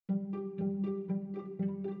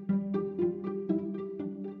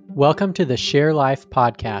Welcome to the Share Life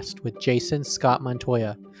podcast with Jason Scott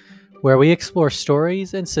Montoya, where we explore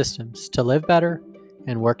stories and systems to live better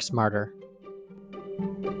and work smarter.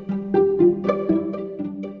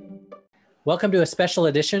 Welcome to a special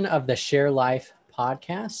edition of the Share Life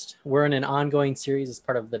podcast. We're in an ongoing series as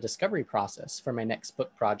part of the discovery process for my next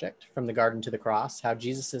book project, From the Garden to the Cross, How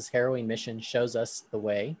Jesus' Harrowing Mission Shows Us the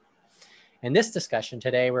Way. In this discussion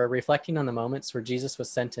today, we're reflecting on the moments where Jesus was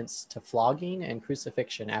sentenced to flogging and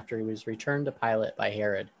crucifixion after he was returned to Pilate by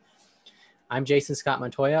Herod. I'm Jason Scott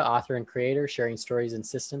Montoya, author and creator, sharing stories and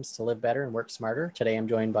systems to live better and work smarter. Today, I'm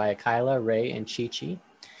joined by Akila, Ray, and Chi-Chi.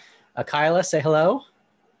 Akila, say hello.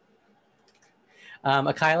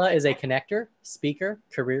 Akila is a connector, speaker,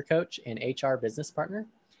 career coach, and HR business partner.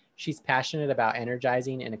 She's passionate about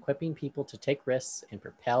energizing and equipping people to take risks and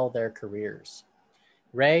propel their careers.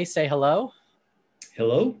 Ray, say hello.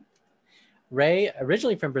 Hello. Ray,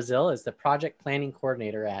 originally from Brazil, is the project planning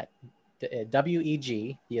coordinator at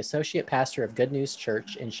WEG, the associate pastor of Good News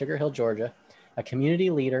Church in Sugar Hill, Georgia, a community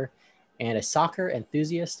leader, and a soccer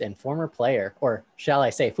enthusiast and former player, or shall I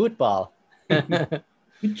say football.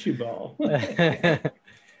 Football.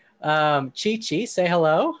 Chi-Chi, say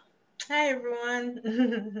hello. Hi, everyone.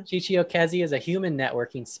 Chi-Chi Okezi is a human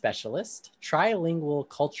networking specialist, trilingual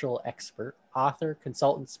cultural expert, author,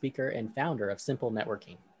 consultant, speaker, and founder of Simple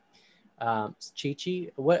Networking. Chi-Chi,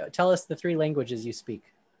 tell us the three languages you speak.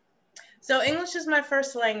 So English is my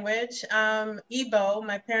first language. Igbo,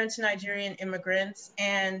 my parents are Nigerian immigrants,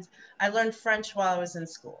 and I learned French while I was in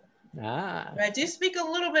school. But I do speak a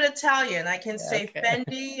little bit Italian. I can say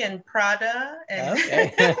Fendi and Prada. And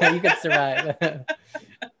Okay, you can survive.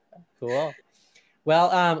 Cool.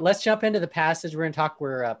 Well, let's jump into the passage. We're going to talk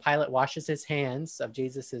where Pilate washes his hands of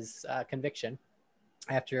Jesus's conviction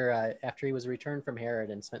after he was returned from Herod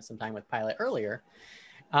and spent some time with Pilate earlier.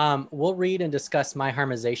 We'll read and discuss my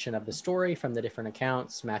harmonization of the story from the different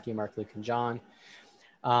accounts, Matthew, Mark, Luke, and John.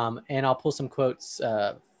 And I'll pull some quotes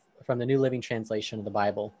from the New Living Translation of the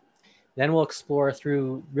Bible. Then we'll explore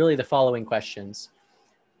through really the following questions.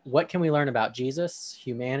 What can we learn about Jesus,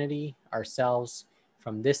 humanity, ourselves,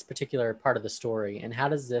 from this particular part of the story, and how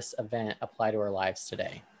does this event apply to our lives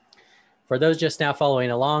today? For those just now following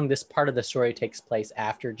along, this part of the story takes place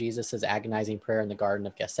after Jesus' agonizing prayer in the Garden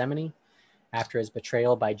of Gethsemane, after his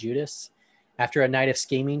betrayal by Judas, after a night of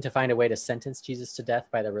scheming to find a way to sentence Jesus to death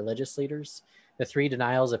by the religious leaders, the three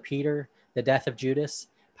denials of Peter, the death of Judas,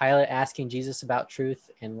 Pilate asking Jesus about truth,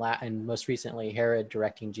 and most recently, Herod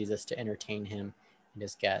directing Jesus to entertain him and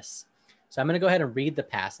his guests. So I'm going to go ahead and read the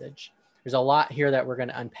passage. There's a lot here that we're going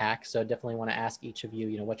to unpack, so definitely want to ask each of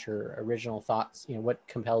you, what's your original thoughts, what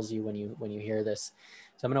compels you when you hear this.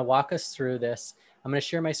 So I'm going to walk us through this. I'm going to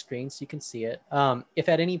share my screen so you can see it. If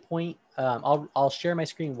at any point, I'll share my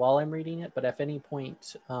screen while I'm reading it, but if at any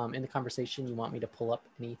point in the conversation you want me to pull up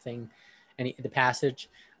the passage,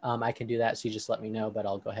 I can do that. So you just let me know, but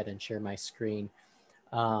I'll go ahead and share my screen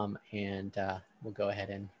and we'll go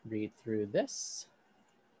ahead and read through this.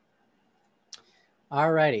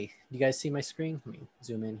 All righty. You guys see my screen? Let me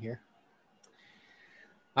zoom in here.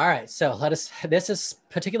 All right. So this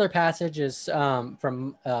particular passage is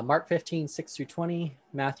from Mark 15, 6 through 20,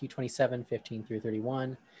 Matthew 27, 15 through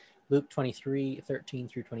 31, Luke 23, 13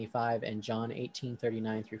 through 25, and John 18,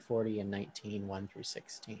 39 through 40, and 19, 1 through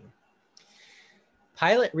 16.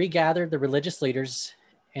 Pilate regathered the religious leaders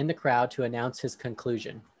and the crowd to announce his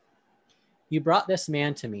conclusion. You brought this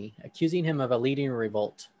man to me, accusing him of leading a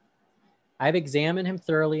revolt. I've examined him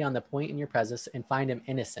thoroughly on the point in your presence and find him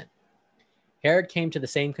innocent. Herod came to the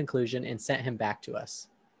same conclusion and sent him back to us.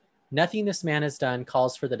 Nothing this man has done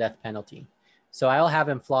calls for the death penalty, so I will have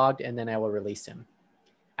him flogged and then I will release him.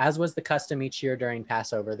 As was the custom each year during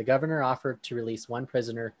Passover, the governor offered to release one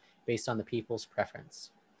prisoner based on the people's preference.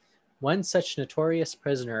 One such notorious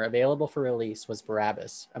prisoner available for release was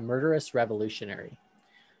Barabbas, a murderous revolutionary.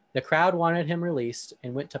 The crowd wanted him released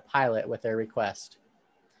and went to Pilate with their request.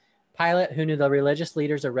 Pilate, who knew the religious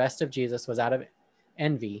leaders' arrest of Jesus was out of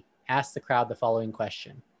envy, asked the crowd the following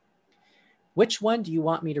question. Which one do you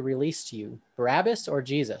want me to release to you, Barabbas or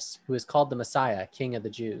Jesus, who is called the Messiah, King of the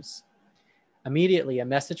Jews? Immediately, a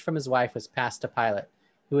message from his wife was passed to Pilate,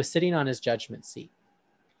 who was sitting on his judgment seat.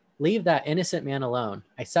 Leave that innocent man alone.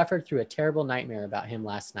 I suffered through a terrible nightmare about him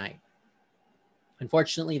last night.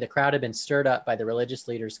 Unfortunately, the crowd had been stirred up by the religious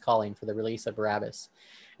leaders calling for the release of Barabbas.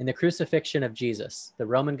 And the crucifixion of Jesus, the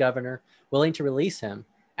Roman governor, willing to release him,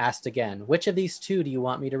 asked again, which of these two do you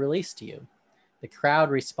want me to release to you? The crowd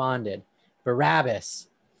responded, Barabbas.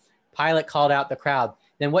 Pilate called out the crowd,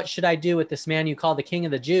 then what should I do with this man you call the King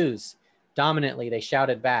of the Jews? Dominantly, they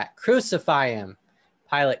shouted back, crucify him.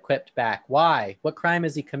 Pilate quipped back, "Why? What crime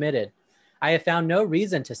has he committed? I have found no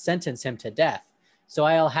reason to sentence him to death, so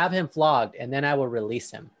I'll have him flogged and then I will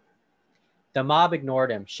release him." The mob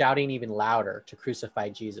ignored him, shouting even louder to crucify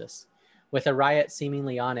Jesus. With a riot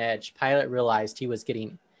seemingly on edge, Pilate realized he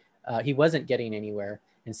wasn't getting anywhere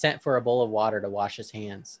and sent for a bowl of water to wash his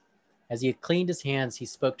hands. As he had cleaned his hands, he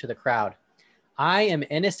spoke to the crowd. "I am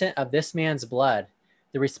innocent of this man's blood.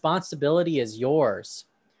 The responsibility is yours."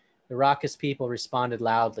 The raucous people responded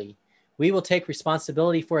loudly, "We will take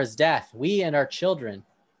responsibility for his death, we and our children."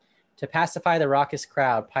 To pacify the raucous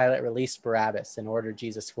crowd, Pilate released Barabbas and ordered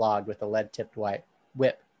Jesus flogged with a lead-tipped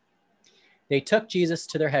whip. They took Jesus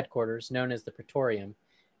to their headquarters, known as the Praetorium,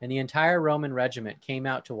 and the entire Roman regiment came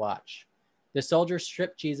out to watch. The soldiers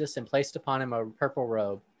stripped Jesus and placed upon him a purple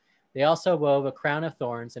robe. They also wove a crown of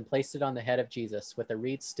thorns and placed it on the head of Jesus with a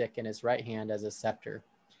reed stick in his right hand as a scepter.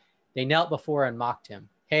 They knelt before and mocked him.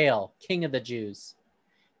 "Hail, King of the Jews!"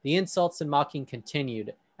 The insults and mocking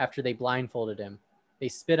continued after they blindfolded him. They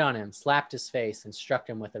spit on him, slapped his face, and struck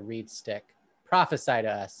him with a reed stick. "Prophesy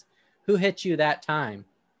to us. Who hit you that time?"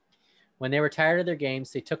 When they were tired of their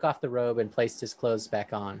games, they took off the robe and placed his clothes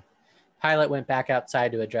back on. Pilate went back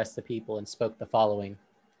outside to address the people and spoke the following.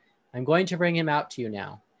 "I'm going to bring him out to you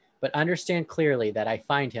now, but understand clearly that I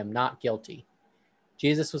find him not guilty."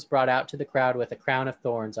 Jesus was brought out to the crowd with a crown of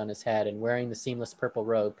thorns on his head and wearing the seamless purple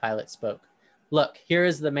robe. Pilate spoke. "Look, here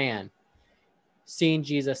is the man." Seeing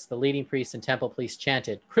Jesus, the leading priests and temple police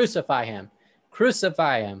chanted, "Crucify him!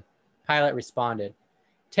 Crucify him!" Pilate responded,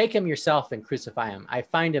 "Take him yourself and crucify him. I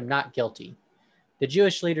find him not guilty." The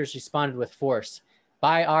Jewish leaders responded with force,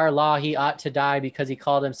 "By our law, he ought to die because he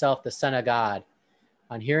called himself the Son of God."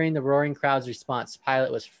 On hearing the roaring crowd's response,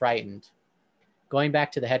 Pilate was frightened. Going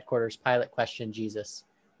back to the headquarters, Pilate questioned Jesus,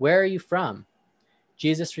 "Where are you from?"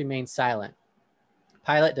 Jesus remained silent.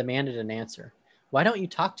 Pilate demanded an answer. "Why don't you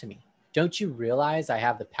talk to me? Don't you realize I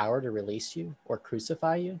have the power to release you or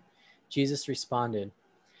crucify you?" Jesus responded,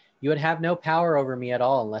 "You would have no power over me at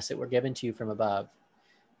all unless it were given to you from above.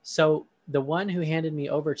 So the one who handed me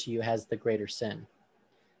over to you has the greater sin."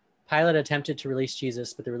 Pilate attempted to release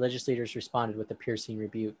Jesus, but the religious leaders responded with a piercing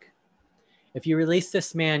rebuke. "If you release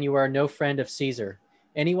this man, you are no friend of Caesar.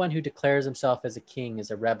 Anyone who declares himself as a king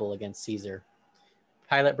is a rebel against Caesar."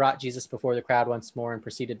 Pilate brought Jesus before the crowd once more and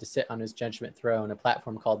proceeded to sit on his judgment throne, a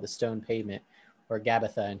platform called the Stone Pavement, or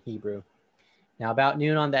Gabbatha in Hebrew. Now, about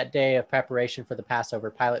noon on that day of preparation for the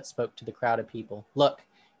Passover, Pilate spoke to the crowd of people. "Look,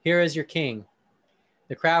 here is your king."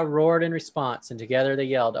 The crowd roared in response, and together they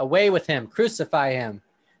yelled, "Away with him! Crucify him!"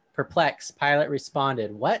 Perplexed, Pilate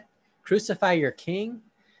responded, "What? Crucify your king?"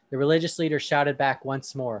 The religious leaders shouted back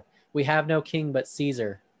once more, "We have no king but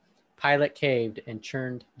Caesar." Pilate caved and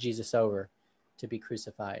turned Jesus over to be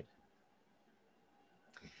crucified.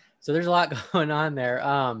 So there's a lot going on there.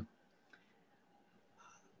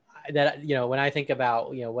 That, when I think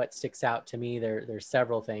about, what sticks out to me, there's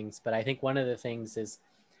several things, but I think one of the things is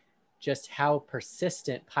just how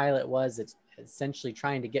persistent Pilate was. It's essentially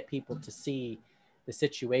trying to get people to see the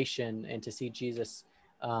situation and to see Jesus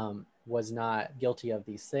was not guilty of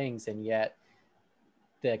these things. And yet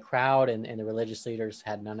the crowd and the religious leaders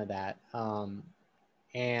had none of that.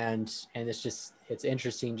 And it's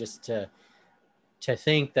interesting just to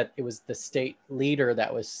think that it was the state leader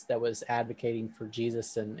that was advocating for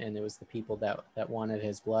Jesus, and it was the people that wanted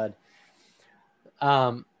his blood.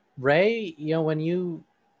 Ray, when you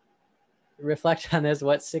reflect on this,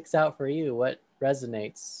 what sticks out for you? What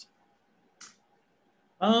resonates?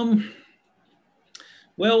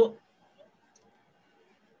 Well,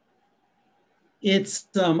 it's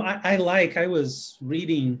I was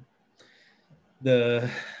reading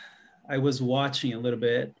I was watching a little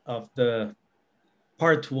bit of the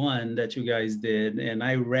part 1 that you guys did, and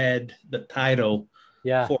I read the title,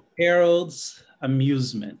 For Herod's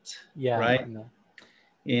Amusement. Right.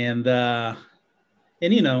 And after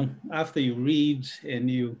you read and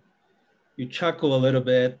you chuckle a little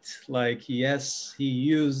bit, like, yes, he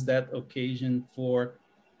used that occasion for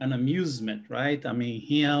an amusement, right? I mean,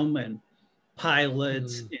 him and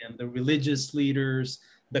Pilate and the religious leaders,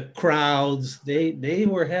 the crowds, they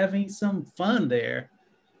were having some fun there,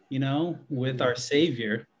 with our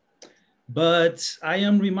Savior. But I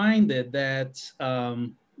am reminded that,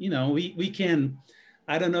 we can,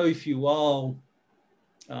 I don't know if you all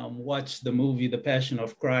watched the movie, The Passion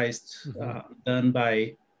of Christ, done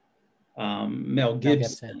by Mel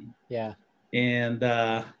Gibson. Yeah. And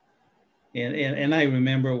I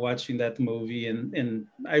remember watching that movie, and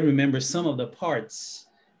I remember some of the parts,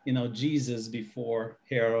 Jesus before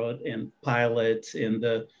Herod and Pilate and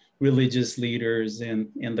the religious leaders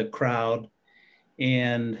and the crowd.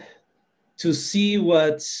 And to see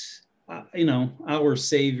what, our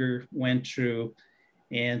Savior went through,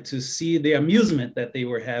 and to see the amusement that they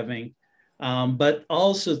were having, but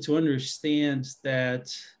also to understand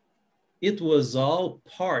that it was all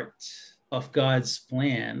part of God's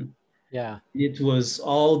plan. Yeah. It was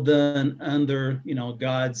all done under,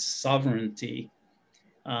 God's sovereignty,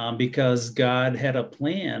 because God had a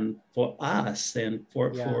plan for us and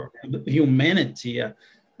for humanity, a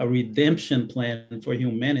redemption plan for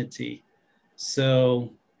humanity.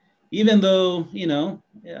 So even though,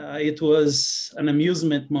 it was an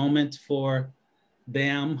amusement moment for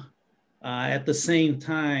them, at the same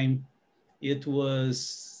time, it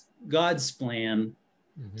was God's plan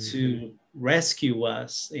to rescue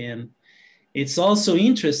us. And it's also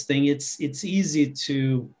interesting, it's easy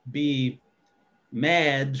to be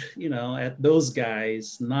mad, at those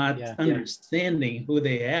guys not understanding who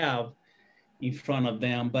they have in front of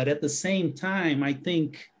them. But at the same time, I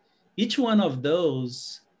think each one of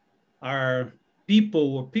those are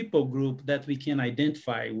people or people group that we can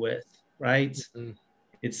identify with, right?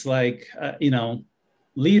 It's like,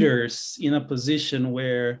 leaders in a position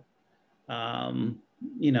where,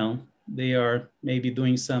 they are maybe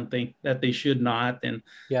doing something that they should not, and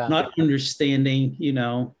not understanding, you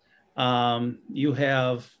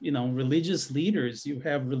have, religious leaders, you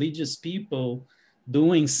have religious people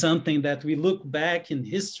doing something that we look back in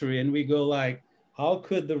history and we go like, how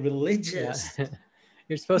could the religious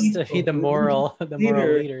you're supposed to be the moral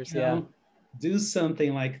leaders, do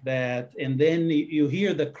something like that? And then you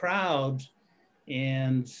hear the crowd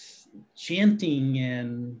and chanting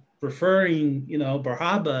and preferring,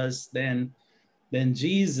 Barabbas than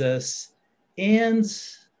Jesus. And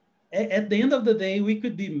at the end of the day, we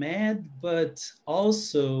could be mad, but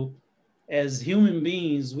also as human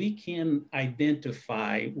beings, we can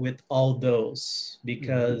identify with all those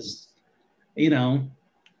because,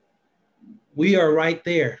 we are right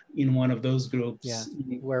there in one of those groups. Yeah,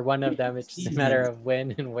 we're one of them. It's just a matter of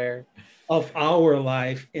when and where. Of our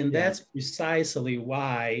life. And that's precisely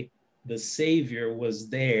why the Savior was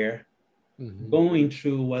there, going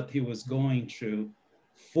through what he was going through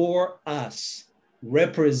for us,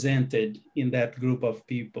 represented in that group of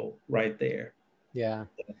people right there. Yeah.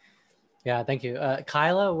 Yeah, thank you.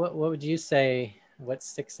 Kyla, what would you say? What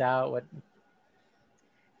sticks out? What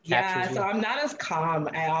captures you? So I'm not as calm.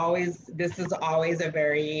 This is always a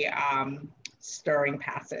very stirring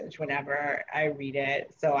passage whenever I read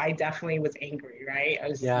it. So I definitely was angry, right? I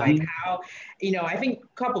was like, how, I think a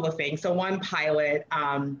couple of things. So one, Pilate,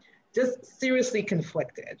 just seriously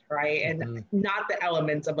conflicted, right? And not the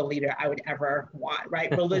elements of a leader I would ever want, right?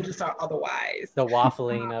 Religious or otherwise. The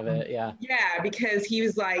waffling of it, yeah. Yeah, because he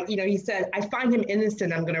was like, he said, I find him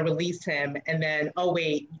innocent, I'm gonna release him. And then, oh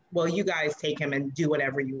wait, well, you guys take him and do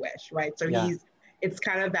whatever you wish, right? So it's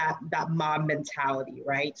kind of that mob mentality,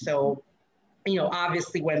 right? So,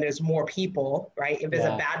 obviously when there's more people, right? If there's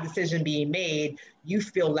a bad decision being made, you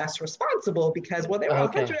feel less responsible because, well, there were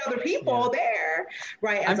 100 other people there,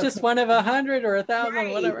 right? I'm just one of 100 or 1,000,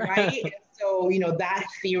 right, whatever. Right. And so, that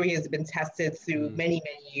theory has been tested through many,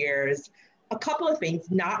 many years. A couple of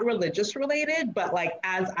things, not religious related, but like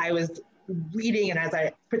as I was reading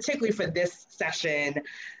and particularly for this session,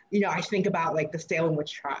 I think about like the Salem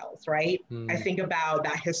witch trials, right? I think about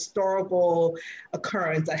that historical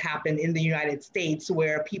occurrence that happened in the United States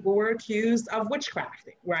where people were accused of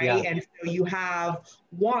witchcrafting, right? Yeah. And so you have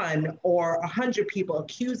 1 or 100 people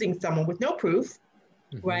accusing someone with no proof,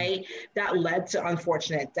 right? That led to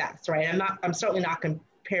unfortunate deaths, right? I'm certainly not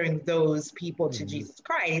comparing those people to Jesus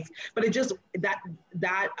Christ, but it just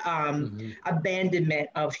that abandonment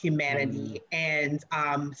of humanity and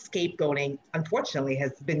scapegoating, unfortunately,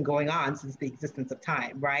 has been going on since the existence of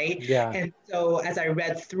time, right? Yeah. And so as I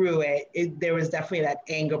read through it, there was definitely that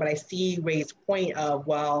anger, but I see Ray's point of,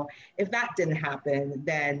 well, if that didn't happen,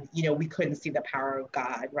 then we couldn't see the power of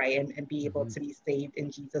God, right? And be able to be saved in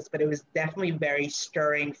Jesus. But it was definitely very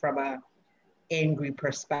stirring from a angry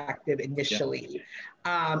perspective initially.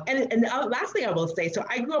 And last thing I will say, so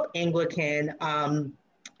I grew up Anglican,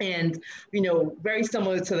 and very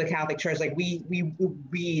similar to the Catholic Church, like we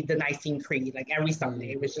read the Nicene Creed like every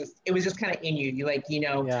Sunday. It was just kind of in you like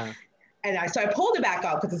And so I pulled it back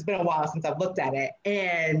up because it's been a while since I've looked at it,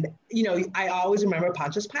 and I always remember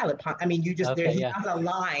Pontius Pilate. He has a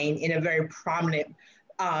line in a very prominent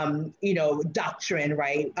doctrine,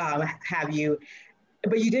 right?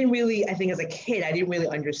 But you didn't really, I think as a kid, I didn't really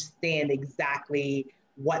understand exactly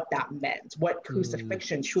what that meant, what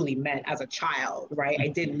crucifixion truly meant as a child, right? I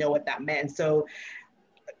didn't know what that meant. So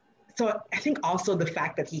I think also the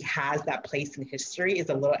fact that he has that place in history is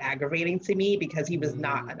a little aggravating to me because he was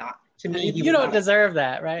not a to me, you don't deserve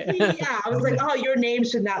that, right? Yeah, I was like, oh, your name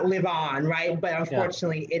should not live on, right? But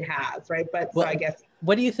unfortunately, it has, right? But so I guess.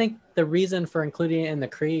 What do you think the reason for including it in the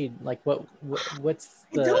creed? Like, what's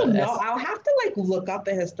the? I don't know. I'll have to like look up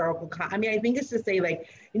the historical. I mean, I think it's to say like,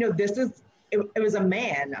 this is. It was a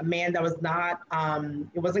man that was not,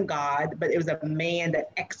 it wasn't God, but it was a man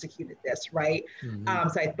that executed this, right? Mm-hmm.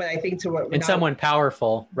 But I think to what. And someone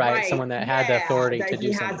powerful, right? Someone that had the authority to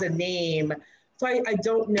do something. He has a name. So I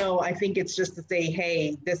don't know. I think it's just to say,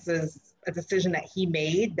 hey, this is a decision that he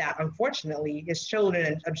made that unfortunately his children,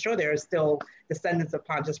 and I'm sure there are still descendants of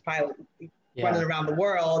Pontius Pilate running around the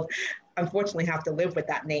world, unfortunately have to live with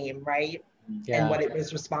that name, right? And what it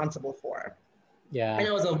was responsible for. Yeah, I know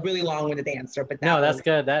it was a really long-winded answer, but that's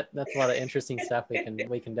good. That's a lot of interesting stuff we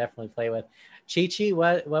can definitely play with. Chi-Chi,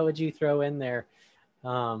 what would you throw in there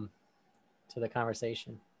to the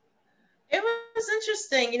conversation? It was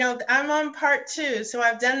interesting. I'm on part 2, so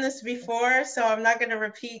I've done this before, so I'm not going to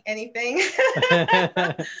repeat anything.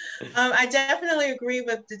 I definitely agree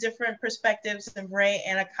with the different perspectives of Ray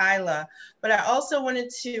and Akilah, but I also wanted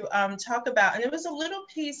to talk about, and it was a little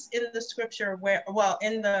piece in the scripture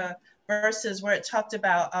in the verses where it talked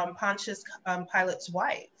about Pontius Pilate's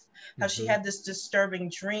wife, how she had this disturbing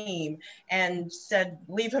dream and said,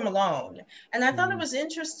 leave him alone. And I thought it was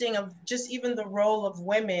interesting of just even the role of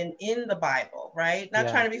women in the Bible, right? Not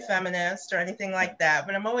trying to be feminist or anything like that,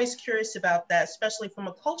 but I'm always curious about that, especially from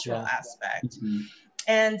a cultural aspect.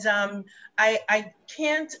 And I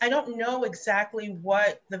don't know exactly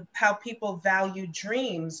how people value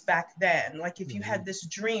dreams back then. Like if you had this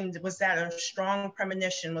dream, was that a strong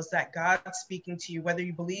premonition? Was that God speaking to you, whether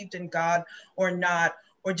you believed in God or not?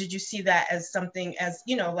 Or did you see that as something as,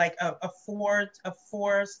 like a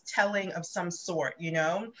foretelling of some sort,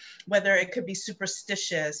 whether it could be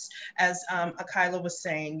superstitious, as Akilah was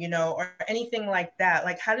saying, or anything like that?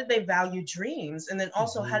 Like, how did they value dreams? And then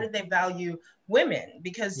also, how did they value women?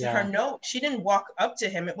 Because her note, she didn't walk up to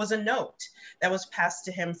him. It was a note that was passed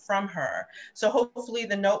to him from her. So hopefully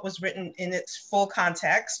the note was written in its full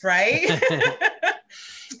context, right?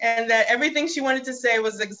 And that everything she wanted to say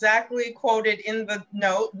was exactly quoted in the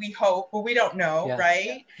note, we hope, but we don't know,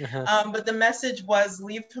 right? But the message was,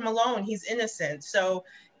 leave him alone, he's innocent. So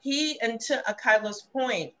he, and to Akilah's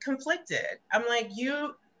point, conflicted. I'm like,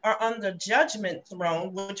 you are on the judgment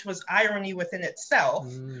throne, which was irony within itself.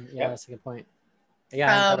 That's a good point.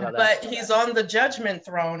 Yeah, but he's on the judgment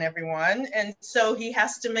throne, everyone. And so he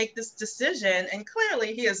has to make this decision. And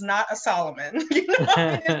clearly he is not a Solomon.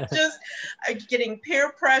 It's just getting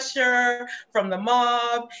peer pressure from the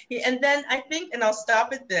mob. And then I think, and I'll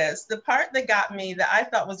stop at this, the part that got me that I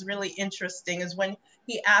thought was really interesting is when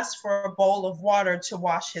he asked for a bowl of water to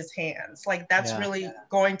wash his hands. Like that's really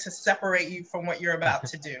going to separate you from what you're about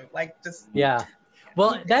to do. Like just. Yeah.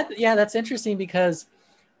 Well, that's interesting because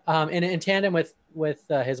in tandem with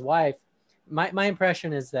his wife, my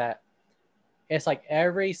impression is that it's like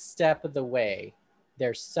every step of the way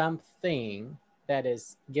there's something that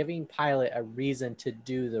is giving Pilate a reason to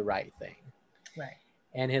do the right thing, right?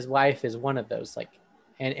 And his wife is one of those, like,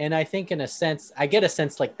 and I think in a sense I get a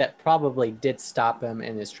sense like that probably did stop him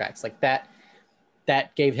in his tracks, like that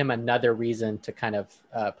gave him another reason to kind of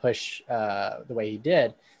push the way he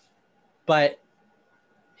did, but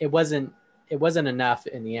it wasn't enough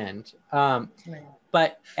in the end.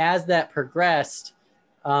 But as that progressed,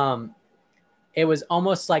 it was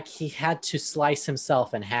almost like he had to slice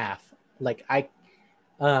himself in half. Like I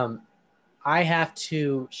have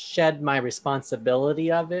to shed my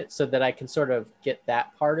responsibility of it so that I can sort of get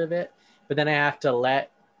that part of it, but then I have to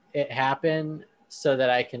let it happen so that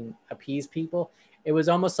I can appease people. It was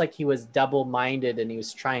almost like he was double-minded and he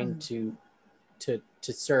was trying to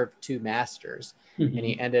serve two masters, and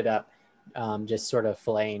he ended up just sort of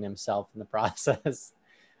filleting himself in the process.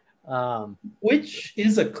 Which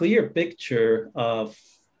is a clear picture of,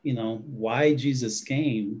 why Jesus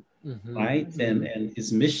came, right? And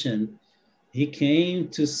his mission. He came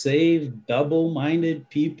to save double-minded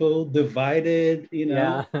people, divided,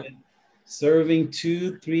 serving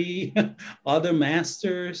 2-3 other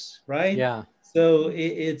masters, right? Yeah. So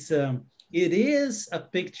it is a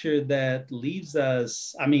picture that leaves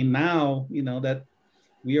us, now, that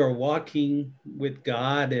we are walking with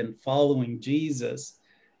God and following Jesus,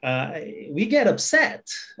 we get upset.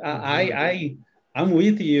 I'm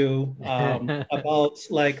with you about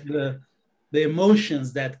like the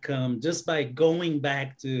emotions that come just by going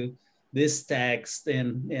back to this text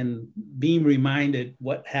and being reminded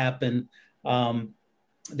what happened.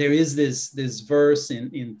 There is this verse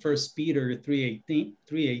in 1 Peter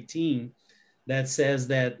 3:18 that says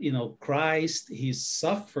that, Christ, he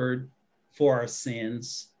suffered for our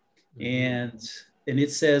sins And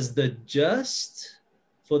it says the just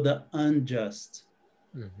for the unjust.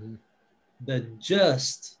 The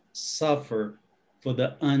just suffer for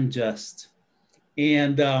the unjust.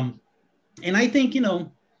 And I think,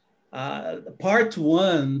 part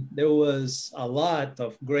one, there was a lot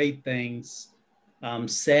of great things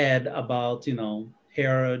said about,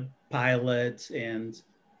 Herod, Pilate, and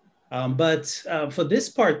but for this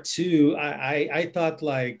part two, I thought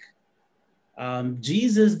like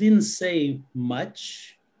Jesus didn't say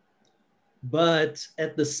much, but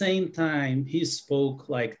at the same time, he spoke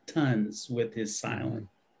like tons with his silence.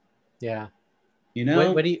 Yeah.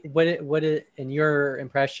 What in your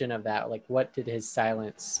impression of that, like what did his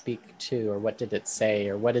silence speak to, or what did it say,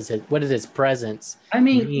 or what is his presence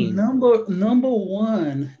mean? number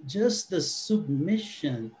one, just the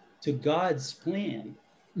submission to God's plan,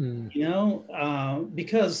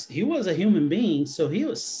 because he was a human being, so he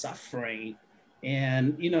was suffering,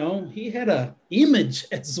 and he had an image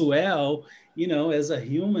as well, as a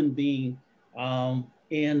human being,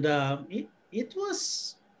 and it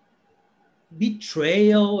was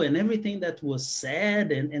betrayal and everything that was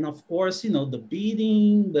said, and of course, the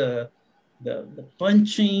beating, the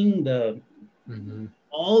punching,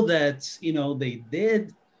 all that they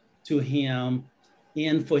did to him,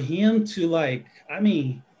 and for him to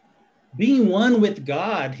being one with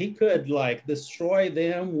God, he could destroy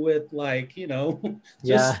them with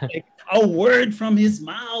just like a word from his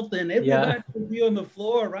mouth, and everybody would be on the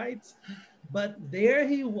floor, right? But there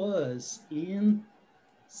he was in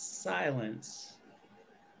silence,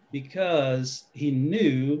 because he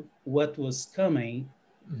knew what was coming,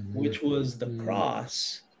 which was the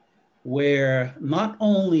cross, where not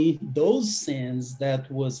only those sins that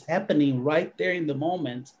was happening right there in the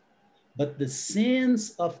moment, but the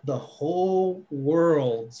sins of the whole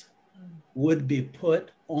world would be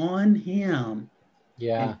put on him.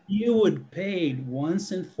 And he would pay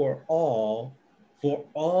once and for all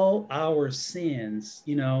our sins,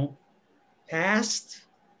 past,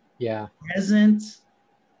 present,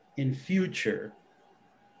 and future.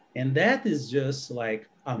 And that is just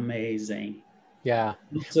amazing. Yeah.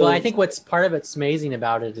 So, well, I think what's part of it's amazing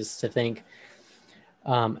about it is to think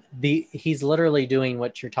he's literally doing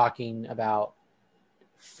what you're talking about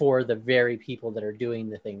for the very people that are doing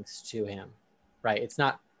the things to him, right? It's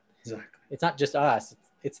not just us,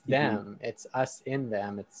 it's them, it's us in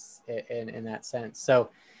them, it's in that sense. So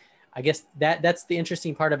I guess that's the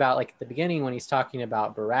interesting part about at the beginning when he's talking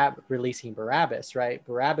about releasing Barabbas, right?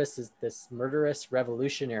 Barabbas is this murderous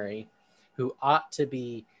revolutionary who ought to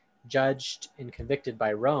be judged and convicted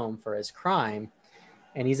by Rome for his crime.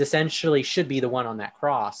 And he's essentially should be the one on that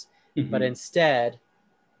cross. But instead,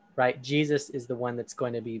 right, Jesus is the one that's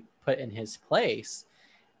going to be put in his place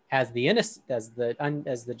as the innocent, as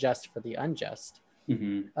the just for the unjust.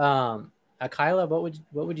 Kyla, what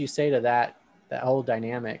would you say to that whole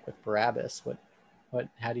dynamic with Barabbas?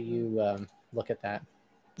 How do you look at that?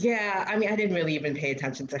 Yeah, I mean, I didn't really even pay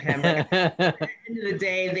attention to him. At the end of the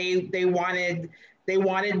day, they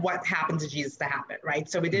wanted what happened to Jesus to happen, right?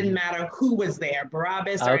 So it didn't matter who was there,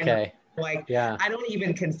 Barabbas or anyone, I don't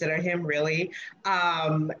even consider him really.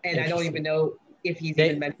 And I don't even know if he's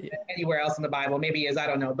even mentioned anywhere else in the Bible. Maybe he is, I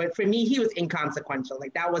don't know. But for me, he was inconsequential.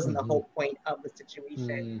 That wasn't the whole point of the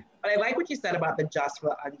situation. But I like what you said about the just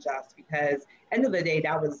for the unjust, because end of the day,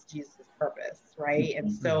 that was Jesus' purpose, right?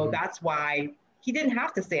 And so that's why he didn't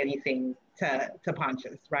have to say anything to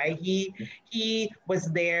Pontius, right? He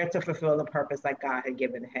was there to fulfill the purpose that God had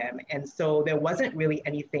given him. And so there wasn't really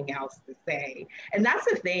anything else to say. And that's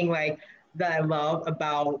the thing, that I love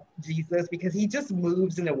about Jesus, because he just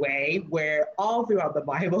moves in a way where all throughout the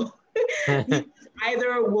Bible, he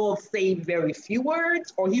either will say very few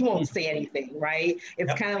words or he won't say anything, right?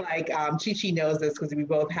 It's kind of like, Chi knows this because we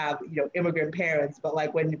both have, immigrant parents, but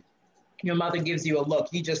when your mother gives you a look,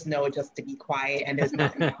 you just know just to be quiet and there's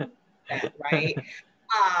nothing else that, right?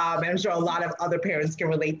 I'm sure a lot of other parents can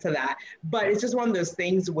relate to that. But it's just one of those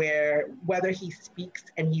things where whether he speaks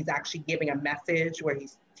and he's actually giving a message where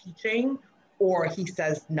he's teaching or he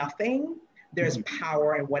says nothing, there's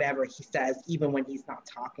power in whatever he says, even when he's not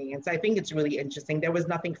talking. And so I think it's really interesting. There was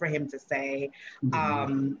nothing for him to say.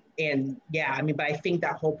 And yeah, I mean, but I think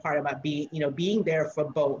that whole part about being there for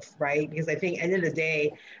both, right? Because I think at the end of the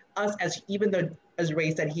day, even though, as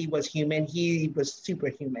Ray said, he was human, he was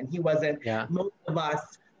superhuman. He wasn't, most of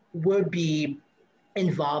us would be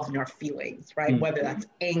involved in our feelings, right? Whether that's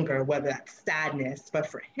anger, whether that's sadness, but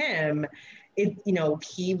for him,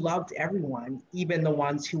 he loved everyone, even the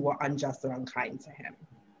ones who were unjust or unkind to him.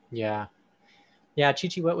 Yeah.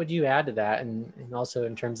 Chi-Chi, what would you add to that? And also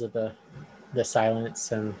in terms of the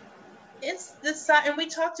silence and It's this, and we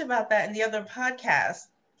talked about that in the other podcast,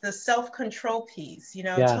 the self-control piece.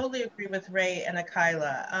 Totally agree with Ray and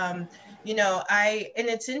Akila. And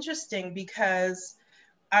it's interesting because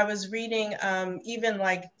I was reading even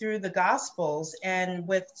like through the Gospels and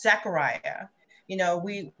with Zechariah.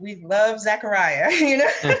 We love Zechariah.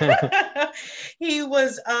 He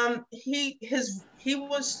was he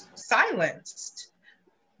was silenced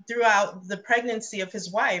throughout the pregnancy of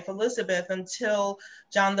his wife, Elizabeth, until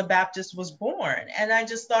John the Baptist was born. And I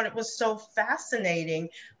just thought it was so fascinating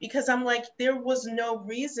because I'm like, there was no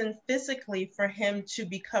reason physically for him to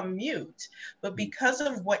become mute, but because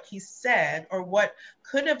of what he said or what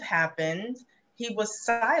could have happened, he was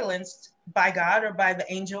silenced by God or by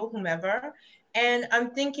the angel, whomever. And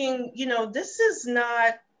I'm thinking, this is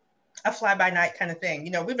not a fly by night kind of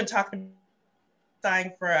thing. We've been talking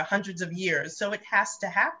for hundreds of years, so it has to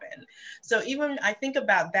happen. So even I think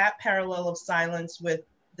about that parallel of silence with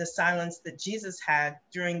the silence that Jesus had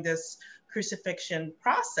during this crucifixion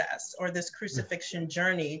process or this crucifixion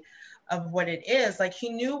journey of what it is. Like, he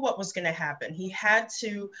knew what was going to happen. He had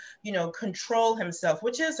to, control himself,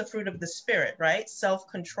 which is a fruit of the spirit, right?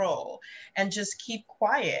 Self-control, and just keep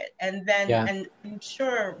quiet. And then, and I'm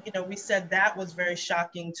sure, we said that was very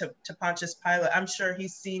shocking to Pontius Pilate. I'm sure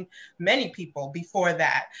he's seen many people before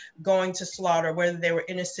that going to slaughter, whether they were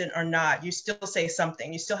innocent or not. You still say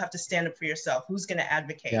something. You still have to stand up for yourself. Who's going to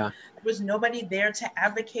advocate? There was nobody there to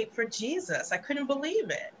advocate for Jesus. I couldn't believe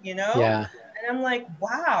it, And I'm like,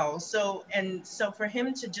 wow. So for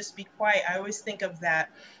him to just be quiet, I always think of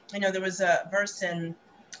that. There was a verse in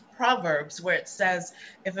Proverbs where it says,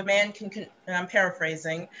 if a man can, and I'm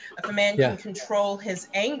paraphrasing, if a man can control his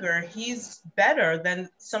anger, he's better than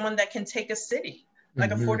someone that can take a city,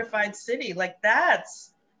 like a fortified city. Like,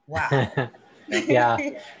 that's wow.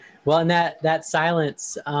 Well, and that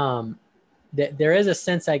silence, there is a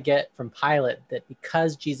sense I get from Pilate that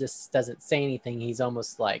because Jesus doesn't say anything, he's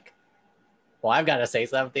almost like, well, I've got to say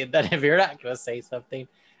something then if you're not going to say something.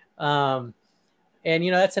 And,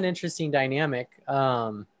 that's an interesting dynamic,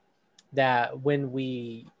 that when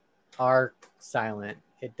we are silent,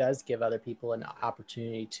 it does give other people an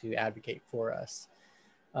opportunity to advocate for us.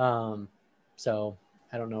 So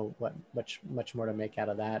I don't know what much more to make out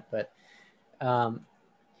of that, but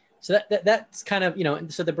so that's kind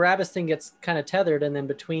of, so the Barabbas thing gets kind of tethered, and then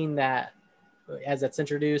between that, as it's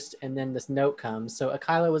introduced, and then this note comes. So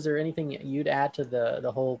Akila, was there anything you'd add to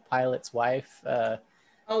the whole Pilate's wife?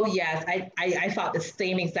 Oh yes, I thought the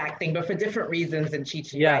same exact thing, but for different reasons than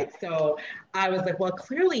Chi-Chi, right? So I was like, well,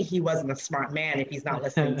 clearly he wasn't a smart man if he's not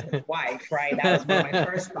listening to his wife, right? That was one of my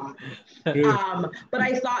first thoughts. But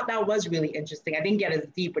I thought that was really interesting. I didn't get as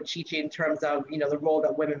deep with Chi-Chi in terms of, the role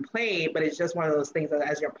that women play, but it's just one of those things that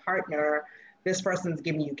as your partner, this person's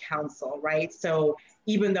giving you counsel, right? So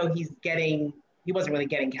even though he wasn't really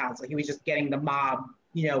getting counsel, he was just getting the mob,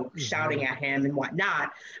 shouting at him and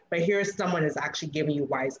whatnot. But here's someone who's actually giving you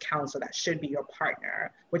wise counsel that should be your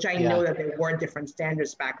partner, which I know that there were different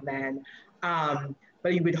standards back then.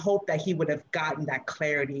 But you would hope that he would have gotten that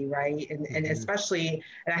clarity, right? And especially,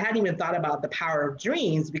 and I hadn't even thought about the power of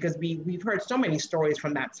dreams, because we've heard so many stories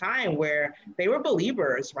from that time where they were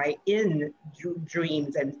believers, right? In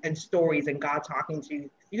dreams and stories and God talking to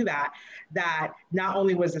you that not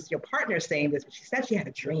only was this your partner saying this, but she said she had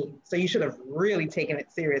a dream. So you should have really taken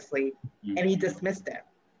it seriously. And he dismissed it.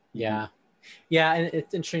 Yeah. And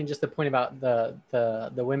it's interesting just the point about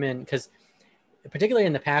the women, because particularly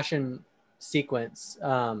in the Passion sequence,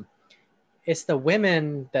 it's the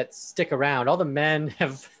women that stick around. All the men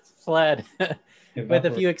have fled with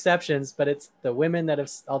a few exceptions, but it's the women that have,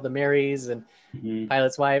 all the Marys and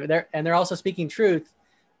Pilate's wife, they're also speaking truth.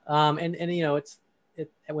 And it's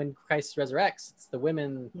when Christ resurrects, it's the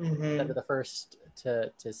women that are the first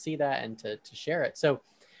to see that and to share it. So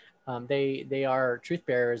they are truth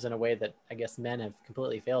bearers in a way that I guess men have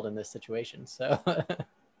completely failed in this situation. So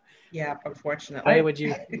yeah, unfortunately. Why would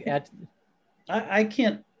you add? I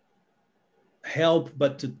can't help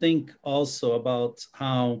but to think also about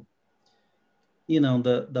how,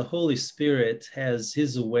 the Holy Spirit has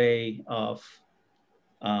his way of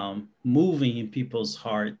moving in people's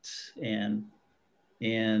hearts and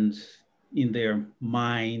in their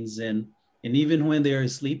minds and even when they are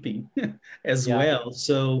sleeping as well.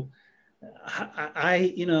 So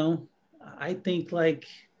I think like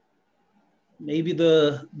maybe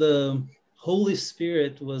the Holy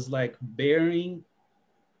Spirit was like bearing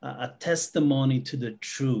a testimony to the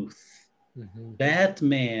truth. That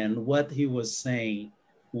man, what he was saying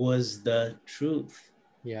was the truth.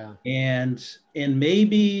 Yeah. And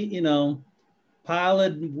maybe,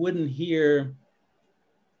 Pilate wouldn't hear,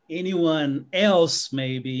 anyone else,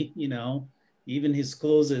 maybe, you know, even his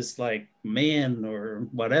closest like man or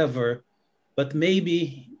whatever, but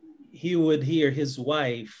maybe he would hear his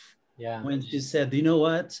wife when she said, you know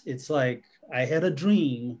what, it's like I had a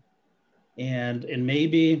dream, and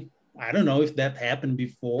maybe, I don't know if that happened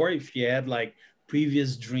before, if she had like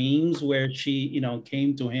previous dreams where she, you know,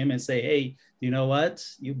 came to him and say, hey, you know what,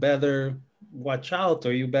 you better watch out,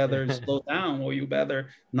 or you better slow down, or you better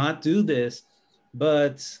not do this.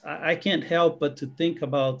 But I can't help but to think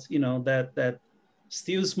about, you know, that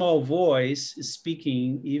still small voice is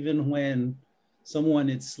speaking even when someone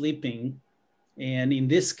is sleeping. And in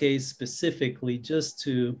this case specifically, just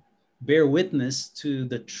to bear witness to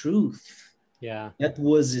the truth that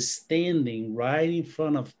was standing right in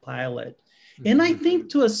front of Pilate. And I think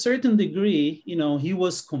to a certain degree, you know, he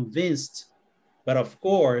was convinced, but of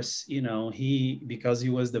course, you know, because he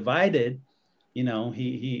was divided, you know,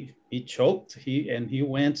 he choked, he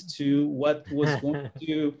went to what was going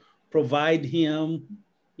to provide him,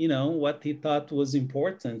 you know, what he thought was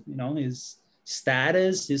important, you know, his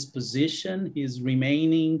status, his position, his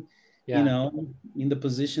remaining, you know, in the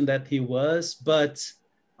position that he was. But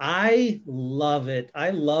I love it. I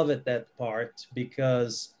love it, that part,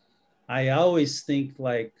 because I always think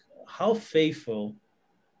like how faithful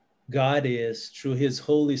God is through his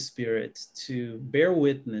Holy Spirit to bear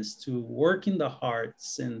witness, to work in the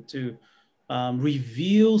hearts, and to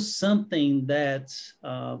reveal something that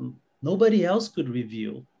nobody else could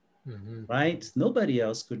reveal, right? Nobody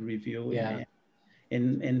else could reveal.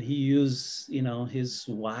 And he used, you know, his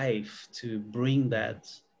wife to bring that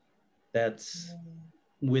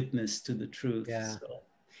witness to the truth.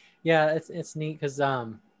 It's neat because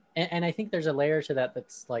and I think there's a layer to that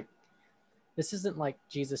that's like, this isn't like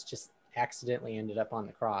Jesus just accidentally ended up on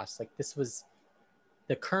the cross. Like, this was,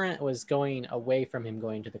 the current was going away from him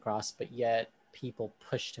going to the cross, but yet people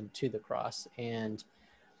pushed him to the cross, and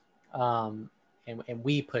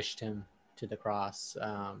we pushed him to the cross.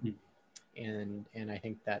 And I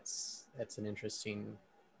think that's an interesting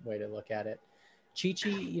way to look at it. Chi-Chi,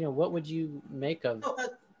 you know, what would you make of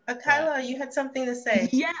Kyla, you had something to say.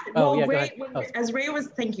 Yeah. Well, as Ray was,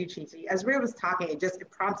 thank you, Chi-Chi. As Ray was talking,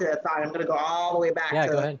 it prompted a thought. I'm going to go all the way back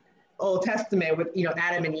to the Old Testament with, you know,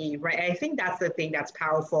 Adam and Eve, right? And I think that's the thing that's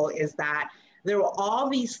powerful, is that there were all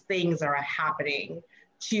these things that are happening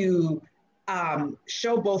to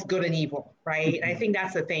show both good and evil, right? And I think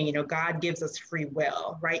that's the thing, you know, God gives us free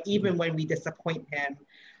will, right? Even when we disappoint him.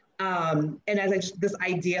 And as this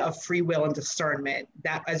idea of free will and discernment,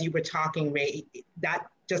 that as you were talking, Ray, that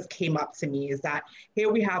just came up to me, is that here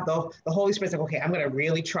we have the Holy Spirit's like, okay, I'm going to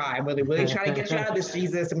really try. I'm really trying to get you out of this,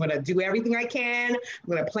 Jesus. I'm going to do everything I can. I'm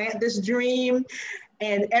going to plant this dream.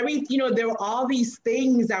 And you know, there were all these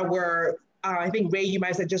things that were, I think, Ray, you might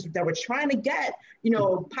have said, just that we're trying to get, you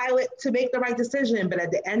know, Pilate to make the right decision. But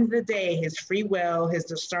at the end of the day, his free will, his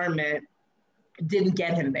discernment didn't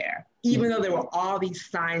get him there, even though there were all these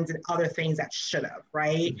signs and other things that should have,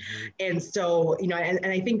 right? And so, you know, and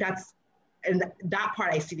I think and that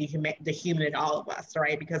part I see the human in all of us,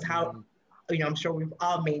 right? Because how, you know, I'm sure we've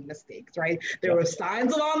all made mistakes, right? There were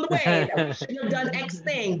signs along the way that we shouldn't have done X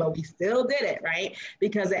thing, but we still did it, right?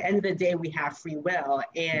 Because at the end of the day, we have free will,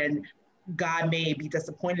 and God may be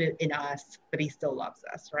disappointed in us, but he still loves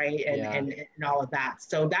us, right? And all of that.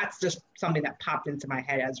 So that's just something that popped into my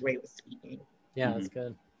head as Ray was speaking. Yeah, that's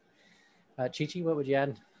good. Chi-Chi, what would you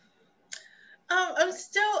add?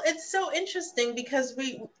 It's so interesting because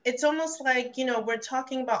it's almost like, you know, we're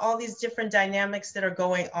talking about all these different dynamics that are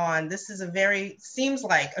going on. This is seems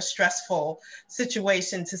like a stressful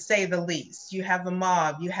situation, to say the least. You have a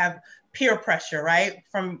mob, you have peer pressure, right?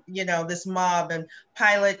 From, you know, this mob, and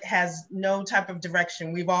Pilate has no type of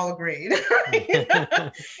direction. We've all agreed.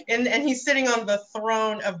 Right? and he's sitting on the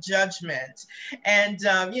throne of judgment. And,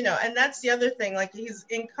 you know, and that's the other thing, like, he's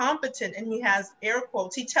incompetent, and he has air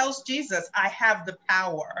quotes. He tells Jesus, I have the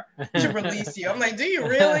power to release you. I'm like, do you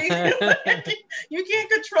really? You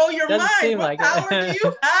can't control your mind. What power do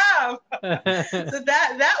you have? So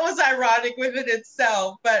that was ironic within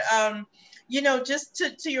itself. But, you know, just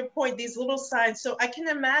to your point, these little signs. So I can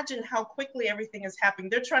imagine how quickly everything is happening.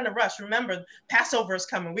 They're trying to rush. Remember, Passover is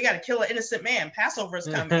coming. We got to kill an innocent man. Passover is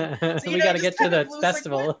coming. So, we got to get to the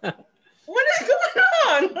festival. Like, what is going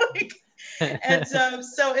on? Like, and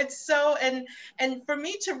so it's so, and for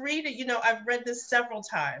me to read it, you know, I've read this several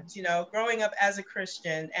times, you know, growing up as a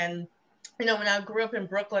Christian, and you know, when I grew up in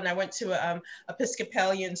Brooklyn, I went to a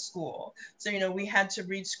Episcopalian school. So, you know, we had to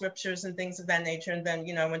read scriptures and things of that nature. And then,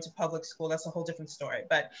 you know, I went to public school. That's a whole different story.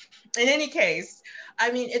 But in any case,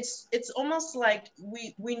 I mean, it's almost like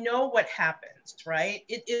we know what happens, right?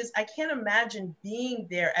 It is, I can't imagine being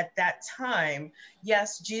there at that time.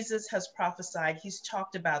 Yes, Jesus has prophesied. He's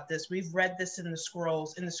talked about this. We've read this in the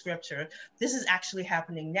scrolls, in the scripture. This is actually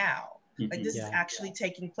happening now. Like this is actually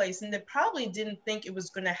taking place, and they probably didn't think it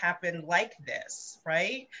was going to happen like this,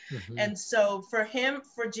 right? And so for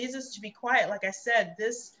Jesus to be quiet, like I said,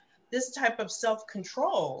 this type of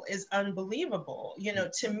self-control is unbelievable, you know,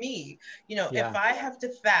 to me. You know, if I have to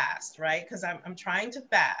fast, right, because I'm trying to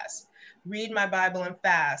fast, read my Bible and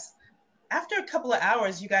fast, after a couple of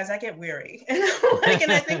hours, you guys, I get weary, and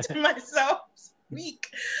and I think to myself, week.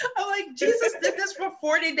 I'm like, Jesus did this for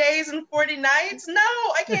 40 days and 40 nights. No,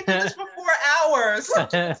 I can't do this for 4 hours.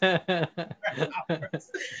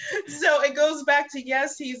 So it goes back to,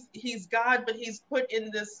 yes, he's God, but he's put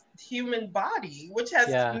in this human body, which has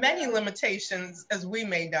many limitations, as we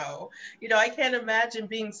may know. You know, I can't imagine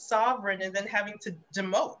being sovereign and then having to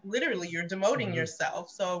demote. Literally, you're demoting yourself.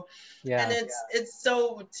 So, and it's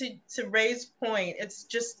so, to Ray's point, it's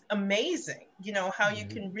just amazing, you know, how you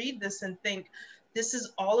can read this and think,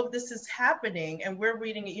 all of this is happening, and we're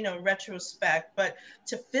reading it, you know, in retrospect, but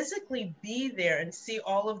to physically be there and see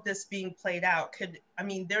all of this being played out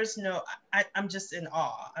there's no, I'm just in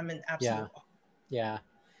awe. I'm in absolute awe.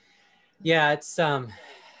 Yeah,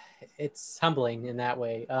 it's humbling in that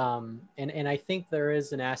way. And I think there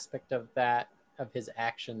is an aspect of that, of his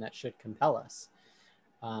action, that should compel us,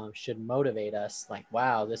 should motivate us, like,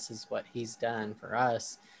 wow, this is what he's done for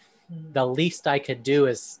us. The least I could do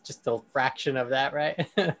is just a fraction of that, right?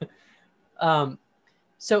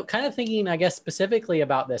 So kind of thinking, I guess, specifically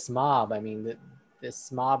about this mob. I mean,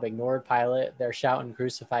 this mob ignored Pilate. They're shouting,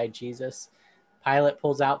 "Crucify Jesus." Pilate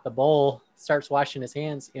pulls out the bowl, starts washing his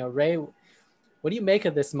hands. You know, Ray, what do you make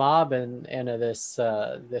of this mob and of this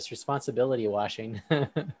responsibility washing?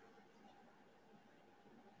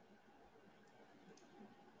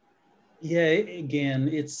 Yeah, again,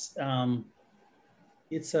 it's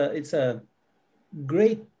a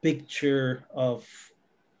great picture of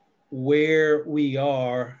where we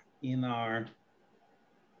are in our,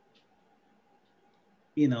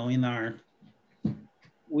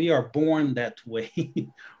 we are born that way.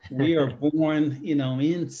 We are born,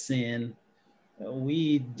 in sin.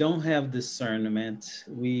 We don't have discernment.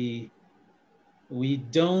 We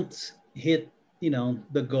don't hit,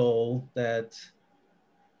 the goal that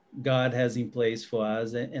God has in place for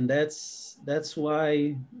us, and that's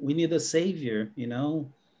why we need a savior.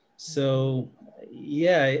 So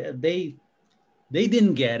yeah, they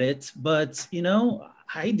didn't get it, but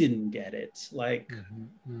I didn't get it. Like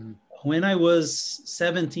when I was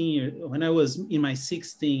 17, when I was in my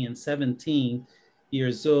 16 and 17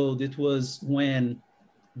 years old, it was when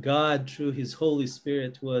God, through his Holy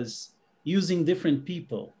Spirit, was using different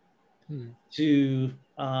people to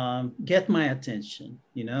get my attention,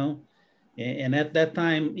 and at that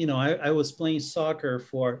time, I was playing soccer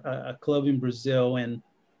for a club in Brazil, and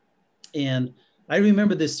I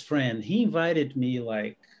remember this friend, he invited me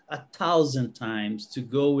like 1,000 times to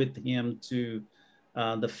go with him to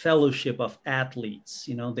the Fellowship of Athletes.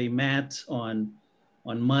 They met on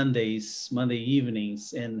Monday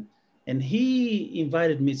evenings, and he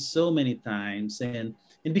invited me so many times, and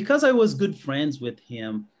because I was good friends with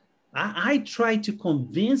him, I tried to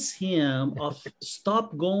convince him of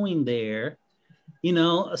stop going there,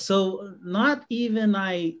 so not even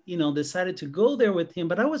I, decided to go there with him,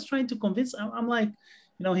 but I was trying to convince, I'm like,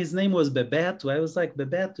 his name was Bebeto. I was like,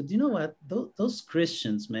 Bebeto, do you know what? Those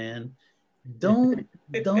Christians, man, don't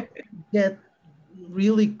get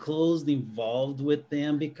really close involved with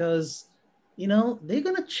them, because, they're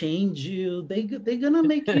going to change you. They're going to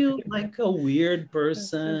make you like a weird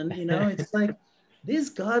person. It's like,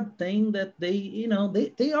 this God thing that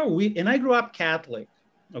they are weak. And I grew up Catholic.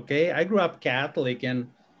 Okay. I grew up Catholic, and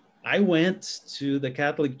I went to the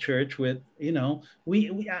Catholic Church with,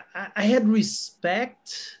 I had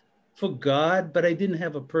respect for God, but I didn't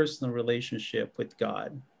have a personal relationship with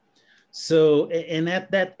God. So, and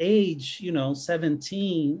at that age,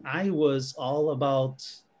 17, I was all about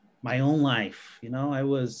my own life. I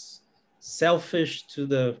was selfish to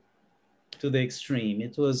the extreme.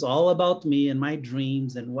 It was all about me and my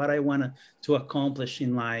dreams and what I wanted to accomplish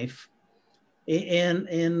in life.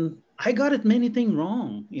 And I got it many things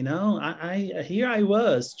wrong. Here I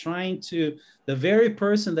was trying to, the very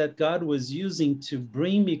person that God was using to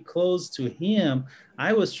bring me close to him,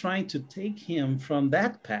 I was trying to take him from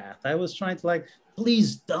that path. I was trying to like,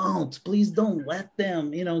 please don't let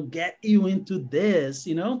them, get you into this,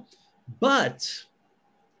 but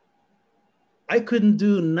I couldn't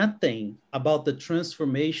do nothing about the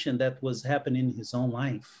transformation that was happening in his own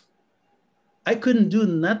life. I couldn't do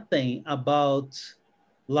nothing about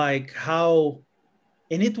like how,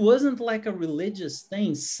 and it wasn't like a religious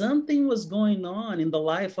thing. Something was going on in the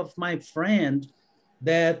life of my friend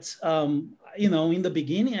that, in the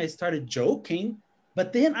beginning I started joking,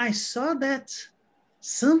 but then I saw that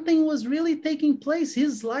something was really taking place.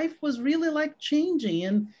 His life was really like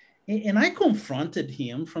changing. And I confronted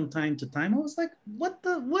him from time to time. I was like,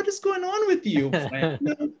 what is going on with you,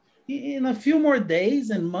 friend? In a few more days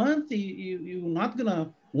and months, you're not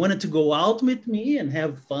gonna want to go out with me and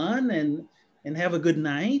have fun and have a good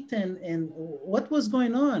night. And what was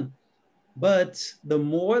going on? But the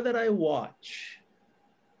more that I watch,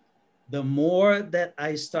 the more that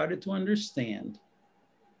I started to understand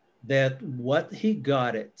that what he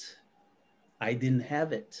got it, I didn't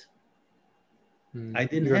have it. I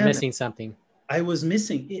didn't. You were missing something. I was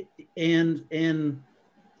missing it, and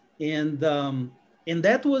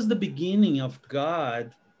that was the beginning of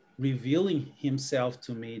God revealing Himself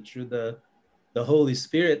to me through the Holy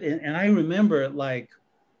Spirit. And I remember, like,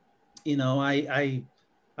 I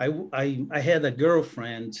had a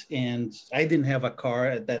girlfriend, and I didn't have a car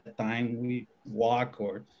at that time. We walk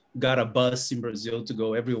or got a bus in Brazil to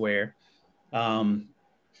go everywhere.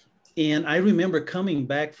 And I remember coming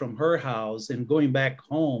back from her house and going back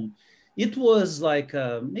home. It was like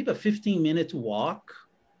maybe a 15-minute walk.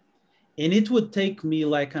 And it would take me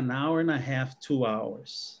like an hour and a half, 2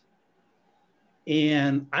 hours.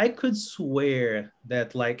 And I could swear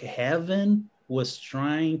that like heaven was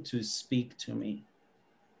trying to speak to me.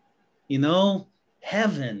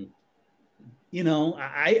 Heaven.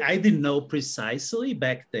 I didn't know precisely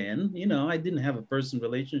back then. I didn't have a personal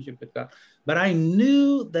relationship with God. But I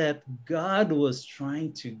knew that God was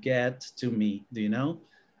trying to get to me,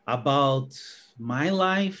 about my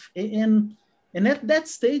life. And at that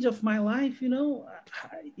stage of my life,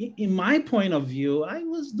 in my point of view, I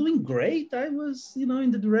was doing great. I was,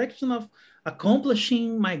 in the direction of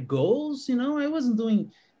accomplishing my goals. I wasn't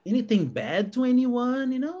doing anything bad to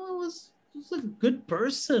anyone. I was a good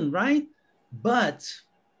person, right? But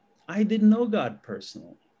I didn't know God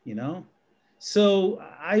personally, So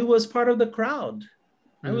I was part of the crowd.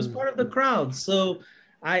 So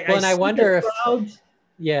I wonder if,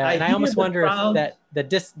 and I almost wonder if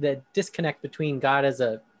the disconnect between God as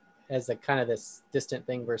a kind of this distant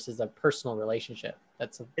thing versus a personal relationship.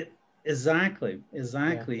 Exactly.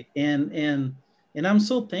 Yeah. And I'm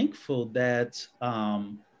so thankful that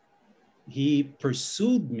He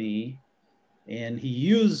pursued me, and He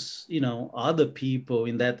used, other people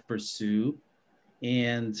in that pursuit.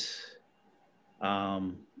 And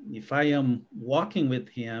if I am walking with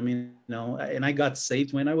Him, and I got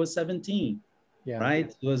saved when I was 17, right?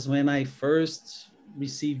 It was when I first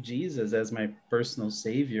received Jesus as my personal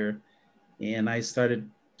Savior, and I started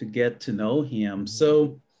to get to know Him.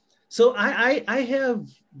 So I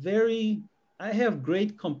have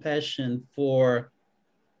great compassion for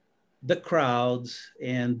the crowds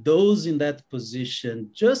and those in that position,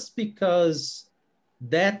 just because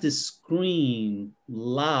that is scream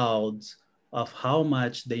loud of how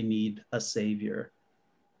much they need a Savior.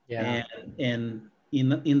 Yeah. And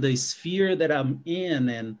in the sphere that I'm in,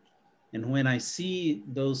 and when I see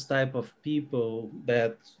those type of people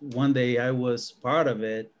that one day I was part of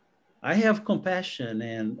it, I have compassion,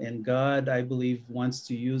 and God, I believe, wants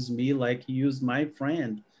to use me like He used my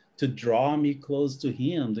friend to draw me close to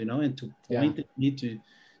Him, and to point me to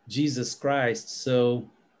Jesus Christ. So,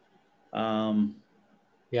 Kyla,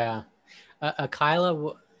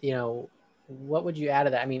 what would you add to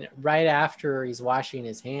that? I mean, right after he's washing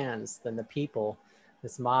his hands, then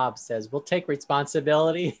this mob says, "We'll take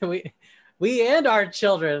responsibility. We and our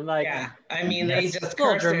children." Like, I mean, they just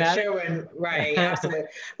cursed their children, right? Absolutely.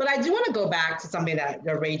 But I do want to go back to something that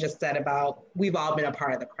Ray just said about we've all been a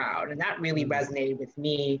part of the crowd, and that really resonated with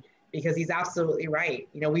me, because he's absolutely right.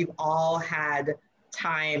 We've all had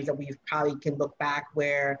times that we probably can look back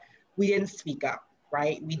where we didn't speak up,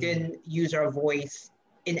 right? We didn't use our voice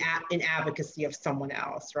in advocacy of someone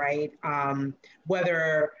else, right?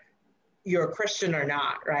 Whether you're a Christian or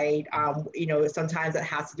not, right? Sometimes it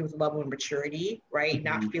has to do with the level of maturity, right?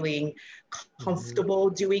 Not feeling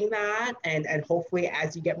comfortable doing that. And hopefully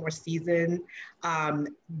as you get more seasoned,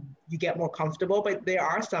 you get more comfortable. But there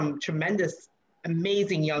are some tremendous,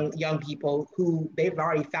 amazing young people who they've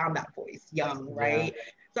already found that voice young, right?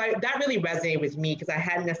 So that really resonated with me, because I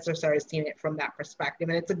hadn't necessarily seen it from that perspective.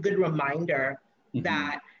 And it's a good reminder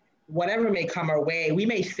that whatever may come our way, we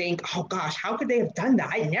may think, oh gosh, how could they have done that?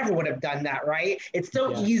 I never would have done that, right? It's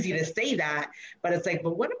so easy to say that, but it's like,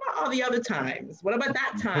 but what about all the other times? What about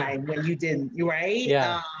that time when you didn't, right?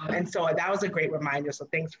 Yeah. And so that was a great reminder. So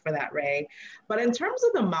thanks for that, Ray. But in terms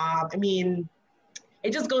of the mob, I mean,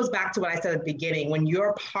 it just goes back to what I said at the beginning. When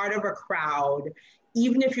you're part of a crowd,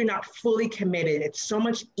 even if you're not fully committed, it's so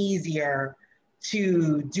much easier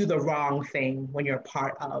to do the wrong thing when you're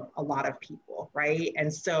part of a lot of people, right?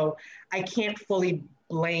 And so I can't fully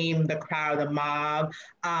blame the crowd, the mob.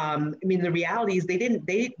 I mean, the reality is they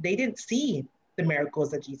didn't see the miracles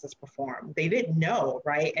that Jesus performed. They didn't know,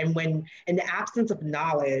 right? And when in the absence of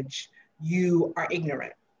knowledge, you are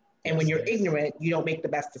ignorant. And when you're ignorant, you don't make the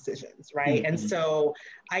best decisions, right? And so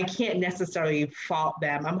I can't necessarily fault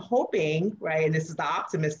them. I'm hoping, right, and this is the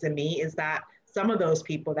optimist in me, is that some of those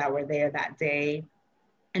people that were there that day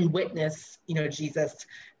and witness, you know, Jesus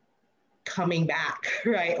coming back,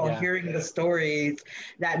 right? Or hearing the stories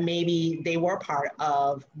that maybe they were part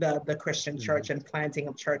of the Christian church and planting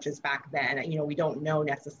of churches back then. You know, we don't know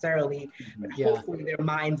necessarily, but hopefully their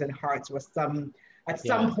minds and hearts were at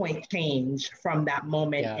some point change from that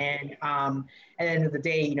moment. And at the end of the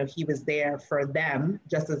day, you know, he was there for them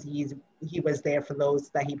just as he was there for those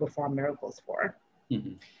that he performed miracles for.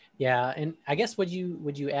 Yeah, and I guess would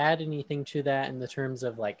you add anything to that in the terms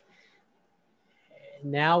of like,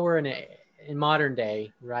 now we're in modern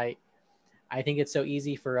day, right? I think it's so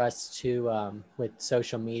easy for us to with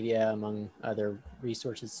social media among other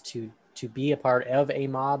resources to be a part of a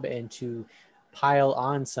mob and to pile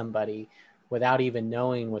on somebody without even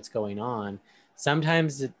knowing what's going on.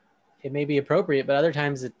 Sometimes it may be appropriate, but other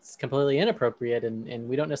times it's completely inappropriate, and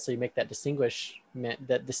we don't necessarily make that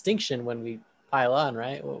distinction when we pile on,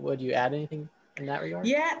 right? Would you add anything in that regard?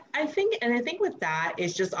 Yeah, I think with that,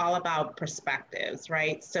 it's just all about perspectives,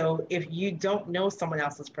 right? So if you don't know someone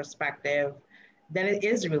else's perspective, then it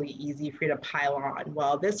is really easy for you to pile on.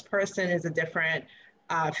 Well, this person is affiliated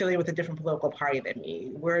with a different political party than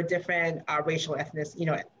me. We're different racial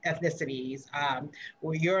ethnicities.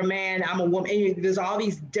 Well, you're a man, I'm a woman. And there's all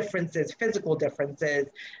these differences, physical differences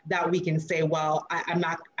that we can say, well,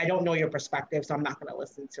 I don't know your perspective, so I'm not gonna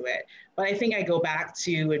listen to it. But I think I go back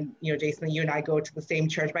to, and you know, Jason, you and I go to the same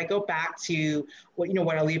church, but I go back to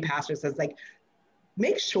what our lead pastor says, like,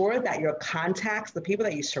 make sure that your contacts, the people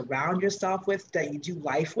that you surround yourself with, that you do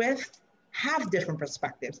life with, have different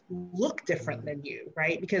perspectives, look different than you,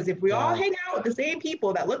 right? Because if we all hang out with the same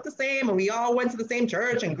people that look the same, and we all went to the same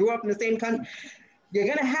church and grew up in the same country, you're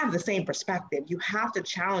gonna have the same perspective. You have to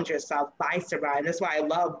challenge yourself by surrounding. That's why I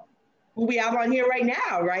love who we have on here right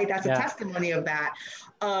now, right? That's a testimony of that,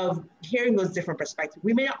 of hearing those different perspectives.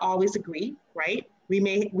 We may not always agree, right? We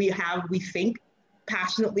think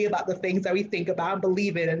passionately about the things that we think about and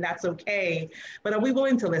believe in, and that's okay. But are we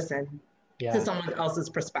willing to listen to someone else's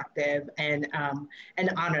perspective and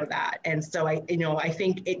honor that? And so I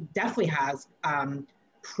think it definitely has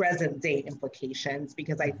present day implications,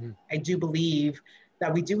 because I do believe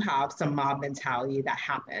that we do have some mob mentality that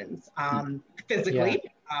happens physically.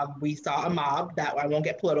 We saw a mob that, I won't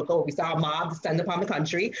get political, we saw a mob descend upon the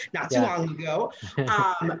country not too long ago.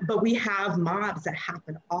 But we have mobs that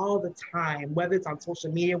happen all the time, whether it's on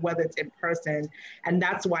social media, whether it's in person. And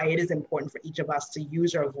that's why it is important for each of us to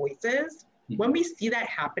use our voices when we see that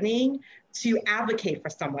happening, to advocate for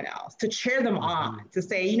someone else, to cheer them on, to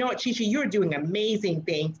say, you know what, Chi-Chi, you're doing amazing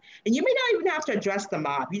things. And you may not even have to address the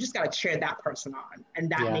mob. You just got to cheer that person on. And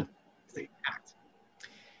that makes an impact.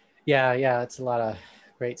 Yeah, it's a lot of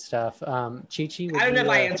great stuff. Chi-Chi, I don't know if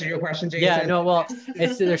I answered your question, Jason. Yeah, no, well,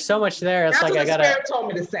 there's so much there. It's That's like what the Spirit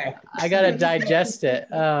told me to say. I gotta digest it.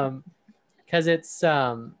 Because it's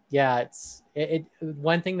one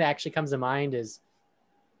thing that actually comes to mind is,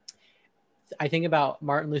 I think about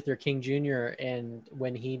Martin Luther King Jr. and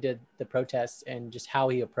when he did the protests and just how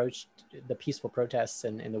he approached the peaceful protests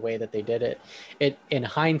and the way that they did it. In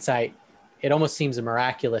hindsight, it almost seems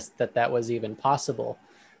miraculous that was even possible,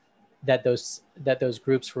 that those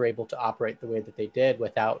groups were able to operate the way that they did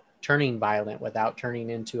without turning violent, without turning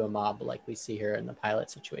into a mob like we see here in the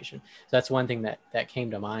Pilate situation. So that's one thing that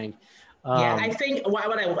came to mind. I think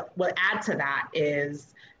what I would add to that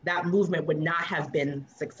is that movement would not have been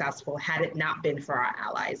successful had it not been for our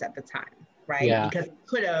allies at the time, right? Yeah. Because it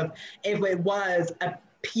could have, if it was a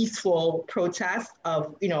peaceful protest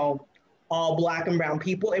of, all Black and brown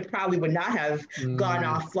people, it probably would not have gone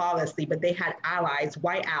off flawlessly, but they had allies,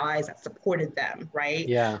 white allies that supported them, right?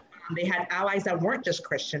 Yeah. They had allies that weren't just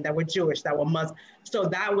Christian, that were Jewish, that were Muslim. So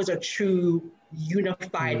that was a true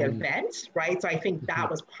unified event, right? So I think that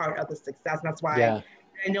was part of the success. And that's why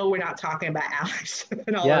I know we're not talking about Alex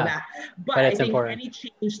and all of that, but I think important. Any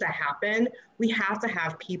change to happen, we have to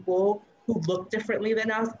have people who look differently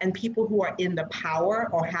than us and people who are in the power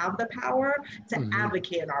or have the power to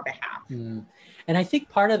advocate on our behalf. And I think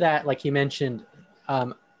part of that, like you mentioned,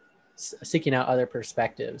 seeking out other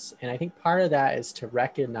perspectives. And I think part of that is to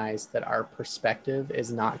recognize that our perspective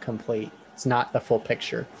is not complete. It's not the full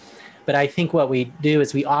picture. But I think what we do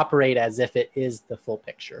is we operate as if it is the full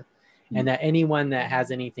picture. And that anyone that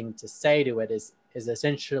has anything to say to it is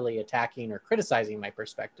essentially attacking or criticizing my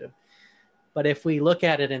perspective. But if we look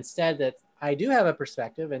at it instead that I do have a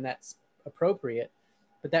perspective and that's appropriate,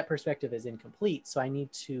 but that perspective is incomplete. So I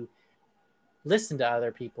need to listen to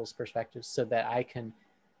other people's perspectives so that I can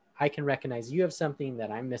recognize you have something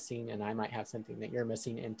that I'm missing and I might have something that you're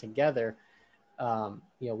missing. And together,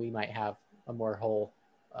 we might have a more whole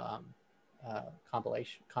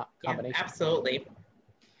combination. Yeah, absolutely.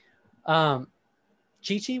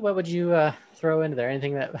 Chi-Chi, what would you throw into there?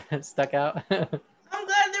 Anything that stuck out? I'm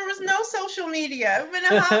glad there was no social media. It's been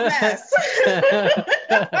a hot mess.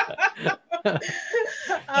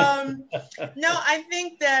 No, I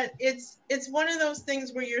think that it's one of those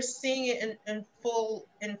things where you're seeing it in full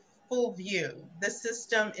view. The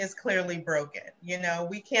system is clearly broken.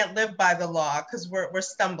 We can't live by the law because we're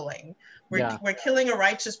stumbling. We're killing a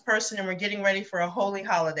righteous person and we're getting ready for a holy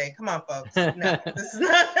holiday. Come on, folks. No, this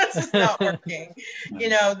is not working.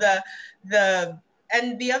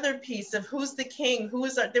 And the other piece of who's the king,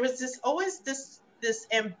 there was always this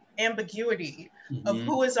ambiguity of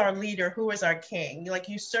who is our leader, who is our king. Like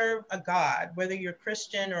you serve a God, whether you're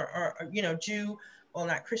Christian or Jew, well,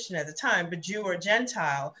 not Christian at the time, but Jew or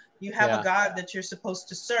Gentile, you have a God that you're supposed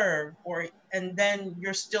to serve, and then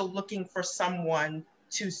you're still looking for someone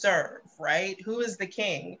to serve, right? Who is the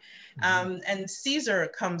king? And Caesar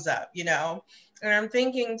comes up, and I'm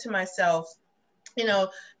thinking to myself,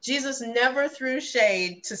 Jesus never threw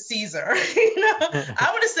shade to Caesar. I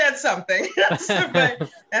would have said something, but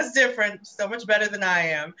that's different. So much better than I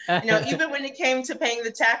am. Even when it came to paying the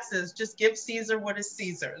taxes, just give Caesar what is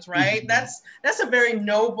Caesar's, right? That's a very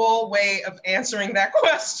noble way of answering that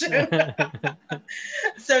question.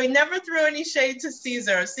 So he never threw any shade to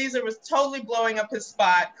Caesar. Caesar was totally blowing up his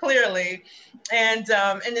spot, clearly. And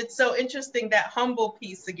it's so interesting, that humble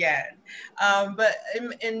piece again. But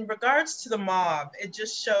in regards to the mob, it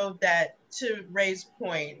just showed that, to Ray's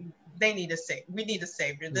point, we need a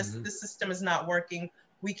savior. This system is not working.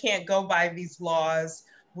 We can't go by these laws.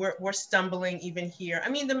 We're stumbling even here. I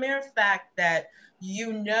mean, the mere fact that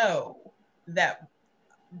that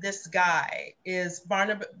this guy is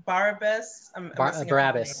Barabbas,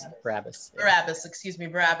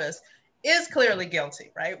 is clearly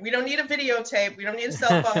guilty, right? We don't need a videotape. We don't need a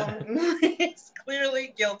cell phone. He's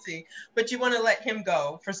clearly guilty, but you want to let him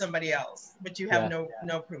go for somebody else, but you have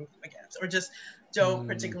no proof against, or just don't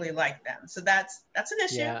particularly like them. So that's an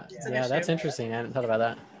issue. Yeah, that's interesting. I hadn't thought about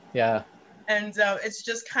that. Yeah. And it's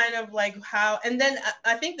just kind of like how, and then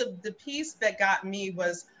I think the piece that got me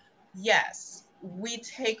was, yes, we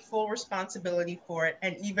take full responsibility for it,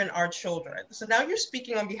 and even our children. So now you're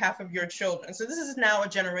speaking on behalf of your children. So this is now a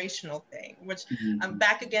generational thing, which I'm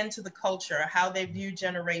back again to the culture, how they view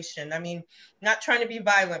generation. I mean, not trying to be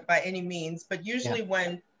violent by any means, but usually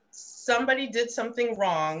when somebody did something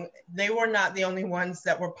wrong, they were not the only ones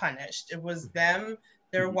that were punished. It was them,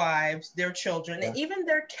 their wives, their children, and even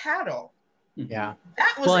their cattle. Yeah.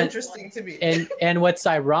 That was interesting to me. And what's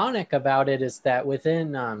ironic about it is that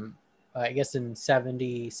within, I guess in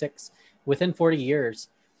 76, within 40 years,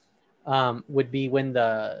 would be when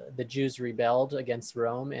the Jews rebelled against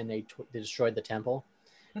Rome and they destroyed the temple,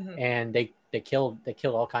 and they killed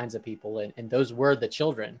all kinds of people, and those were the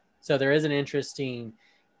children. So there is an interesting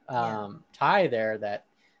tie there, that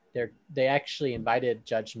they actually invited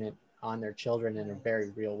judgment on their children in a very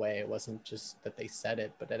real way. It wasn't just that they said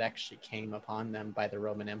it, but it actually came upon them by the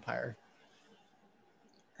Roman Empire.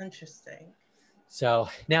 Interesting. So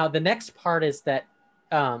now the next part is that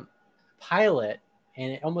Pilate,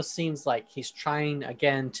 and it almost seems like he's trying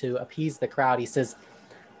again to appease the crowd. He says,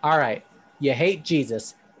 all right, you hate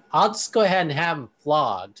Jesus. I'll just go ahead and have him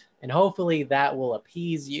flogged, and hopefully that will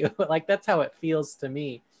appease you. Like, that's how it feels to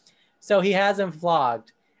me. So he has him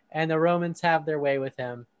flogged, and the Romans have their way with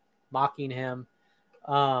him, mocking him.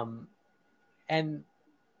 And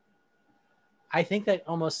I think that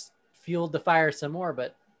almost fueled the fire some more,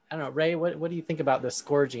 but I don't know, Ray, what do you think about the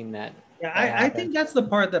scourging that? Yeah, I think that's the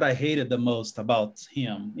part that I hated the most about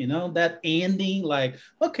him. That ending, like,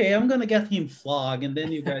 okay, I'm gonna get him flogged, and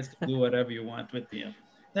then you guys can do whatever you want with him.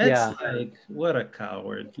 That's like, what a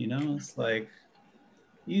coward, It's like,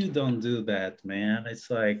 you don't do that, man. It's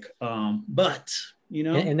like, but you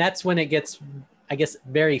know? And that's when it gets, I guess,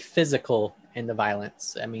 very physical in the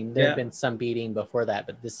violence. I mean, there have been some beating before that,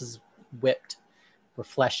 but this is whipped where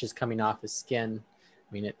flesh is coming off his skin.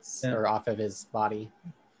 I mean, it's, or off of his body.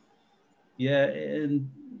 Yeah, and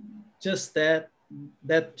just that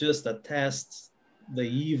just attests the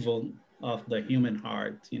evil of the human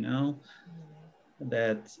heart, you know,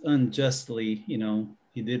 that unjustly, you know,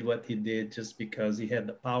 he did what he did just because he had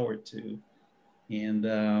the power to.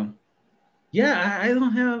 And yeah, I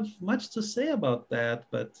don't have much to say about that,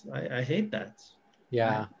 but I hate that.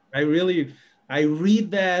 Yeah. I really, I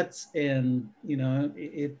read that, and, you know,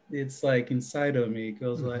 it's like inside of me, it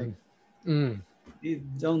goes like,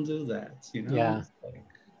 don't do that, you know? Yeah. Like,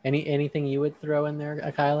 anything you would throw in there,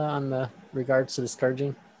 Akila, on the regards to the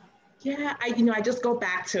scourging? Yeah, I just go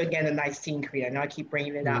back to, again, the Nicene Creed. I know I keep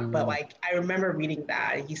bringing it up, but like, I remember reading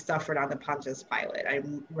that he suffered on the Pontius Pilate. I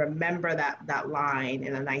remember that line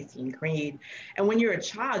in the Nicene Creed. And when you're a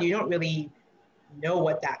child, you don't really know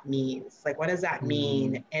what that means. Like, what does that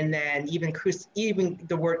mean? And then even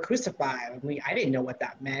the word crucify, I didn't know what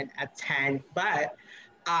that meant at 10, but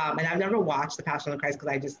and I've never watched The Passion of Christ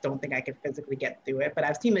because I just don't think I could physically get through it. But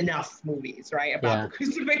I've seen enough movies, right, about the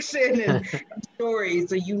crucifixion and stories,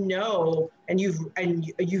 so you know, and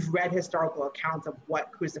you've read historical accounts of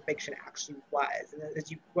what crucifixion actually was. And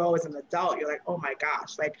as you grow as an adult, you're like, oh my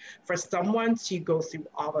gosh, like for someone to go through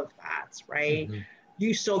all of that, right?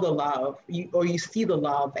 You show the love, you see the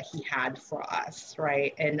love that he had for us,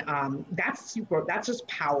 right? And that's just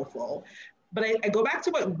powerful. But I go back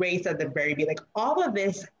to what Ray said at the very beginning, like all of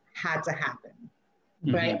this had to happen,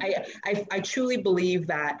 right? I truly believe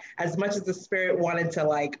that as much as the Spirit wanted to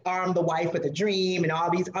like arm the wife with a dream and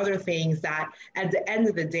all these other things, that at the end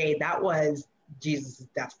of the day, that was Jesus'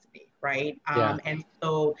 destiny, right? And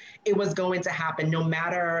so it was going to happen no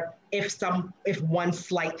matter if one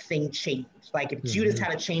slight thing changed. Like if Judas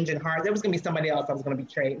had a change in heart, there was going to be somebody else that was going to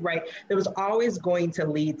betray, right? There was always going to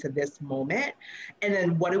lead to this moment. And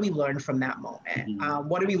then what do we learn from that moment?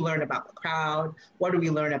 What do we learn about the crowd? What do we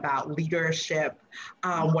learn about leadership?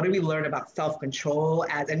 What do we learn about self-control?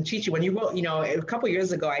 And Chichi, when you wrote, you know, a couple of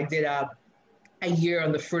years ago, I did a year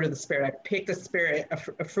on the fruit of the Spirit. I picked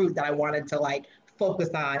a fruit that I wanted to like focus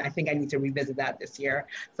on. I think I need to revisit that this year.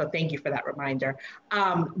 So thank you for that reminder.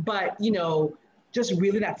 But, you know, just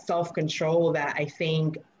really that self-control that I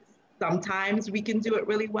think sometimes we can do it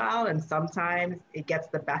really well and sometimes it gets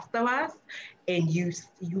the best of us. And you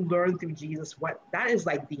learn through Jesus what that is,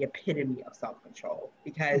 like the epitome of self-control,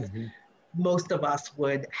 because most of us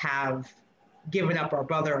would have given up our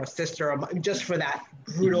brother or sister just for that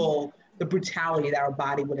the brutality that our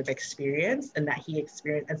body would have experienced and that he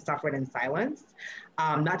experienced and suffered in silence.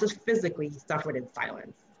 Not just physically, he suffered in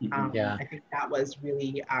silence. I think that was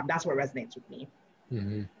really, that's what resonates with me.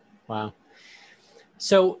 Wow.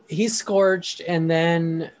 So he's scourged, and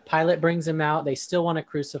then Pilate brings him out. They still want to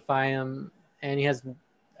crucify him. And he has,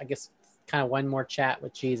 I guess, kind of one more chat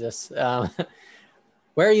with Jesus.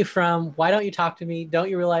 Where are you from? Why don't you talk to me? Don't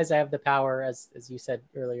you realize I have the power, as you said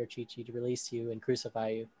earlier, Chi-Chi, to release you and crucify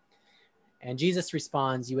you? And Jesus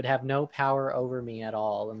responds, you would have no power over me at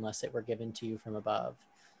all unless it were given to you from above.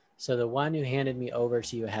 So the one who handed me over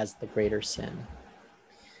to you has the greater sin.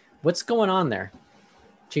 What's going on there?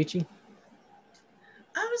 Chi-Chi?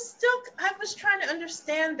 I was trying to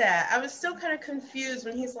understand that. I was still kind of confused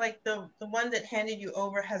when he's like, the one that handed you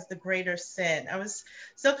over has the greater sin. I was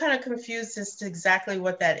still kind of confused as to exactly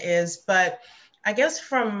what that is. But I guess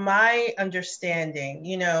from my understanding,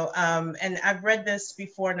 you know, and I've read this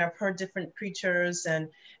before and I've heard different preachers and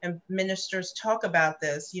ministers talk about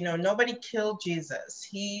this, you know, nobody killed Jesus.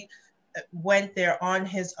 He went there on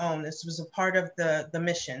his own. This was a part of the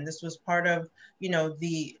mission. This was part of, you know,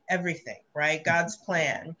 the everything, right? God's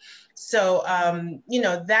plan. So, you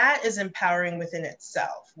know, that is empowering within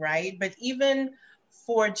itself, right? But even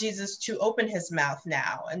for Jesus to open his mouth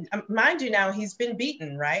now, and mind you now, he's been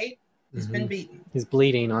beaten, right? He's been beaten. He's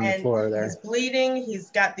bleeding on the floor there. He's bleeding.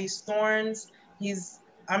 He's got these thorns.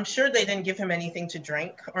 I'm sure they didn't give him anything to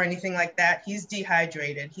drink or anything like that. He's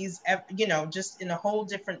dehydrated. He's, you know, just in a whole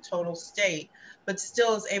different total state, but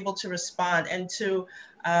still is able to respond and to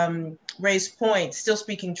Ray's point, still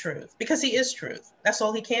speaking truth, because he is truth. That's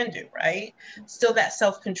all he can do, right? Still that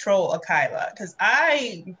self-control, Akila, because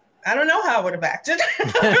I I don't know how I would have acted.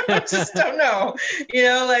 I just don't know,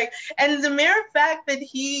 like, and the mere fact that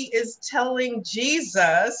he is telling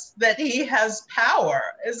Jesus that he has power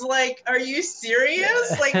is like, are you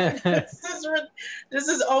serious? Like, this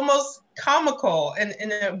is almost comical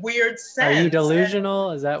in a weird sense. Are you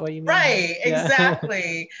delusional? Is that what you mean? Right,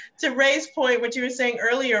 exactly. To Ray's point, what you were saying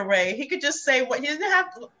earlier, Ray, he could just say what he didn't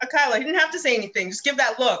have. Kyla, he didn't have to say anything. Just give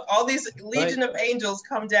that look. All these legion of angels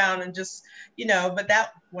come down and just, But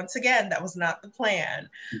that, once again, that was not the plan.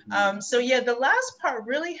 So yeah, the last part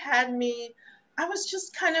really had me. I was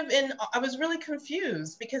just I was really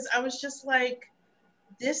confused because I was just like,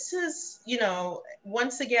 this is,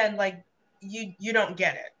 once again, like you don't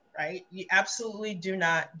get it, right? You absolutely do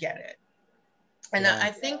not get it. And I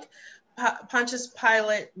think Pontius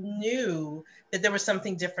Pilate knew that there was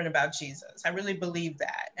something different about Jesus. I really believe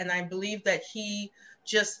that. And I believe that he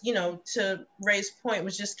just, to Ray's point,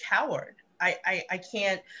 was just coward. I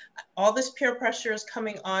can't, all this peer pressure is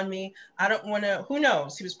coming on me. I don't want to, who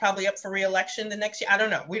knows? He was probably up for re-election the next year. I don't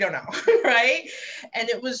know. We don't know. Right. And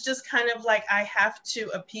it was just kind of like, I have to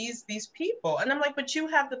appease these people. And I'm like, but you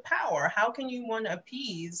have the power. How can you want to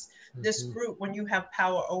appease this group when you have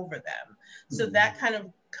power over them? So that kind of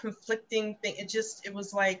conflicting thing, it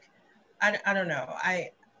was like, I don't know.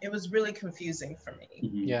 It was really confusing for me.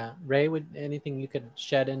 Yeah. Ray, anything you could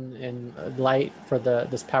shed in light for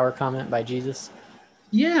this power comment by Jesus?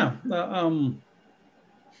 Yeah.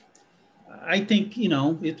 I think,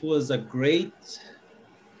 it was a great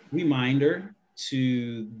reminder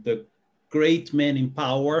to the great man in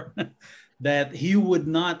power that he would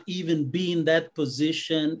not even be in that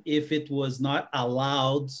position if it was not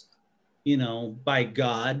allowed, by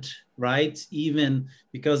God, right? Even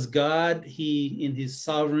because God, he, in his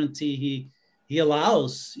sovereignty, he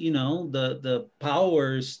allows, the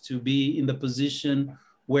powers to be in the position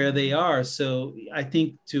where they are. So I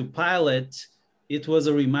think to Pilate, it was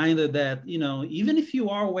a reminder that, even if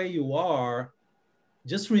you are where you are,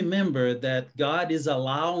 just remember that God is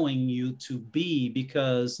allowing you to be,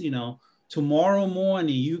 because, tomorrow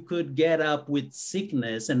morning you could get up with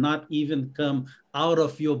sickness and not even come out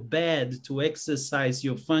of your bed to exercise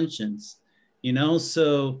your functions,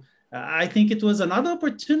 So I think it was another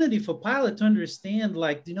opportunity for Pilate to understand,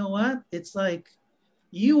 like, you know what? It's like,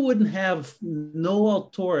 you wouldn't have no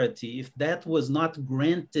authority if that was not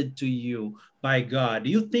granted to you by God.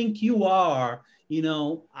 You think you are,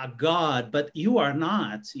 a God, but you are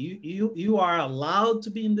not. You are allowed to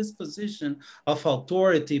be in this position of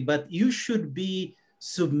authority, but you should be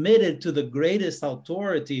submitted to the greatest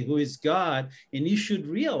authority, who is God, and you should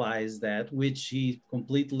realize that, which he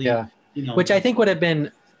completely, which I think would have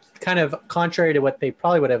been kind of contrary to what they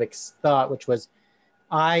probably would have thought, which was,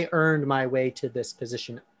 I earned my way to this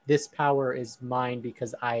position. This power is mine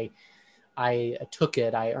because I took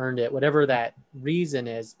it. I earned it, whatever that reason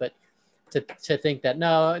is. But to think that,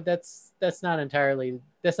 no, that's not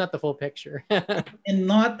the full picture. And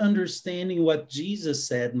not understanding what Jesus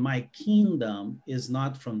said, my kingdom is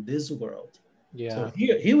not from this world. Yeah. So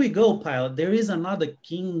here we go, Pilate. There is another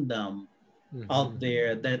kingdom out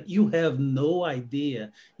there that you have no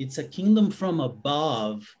idea. It's a kingdom from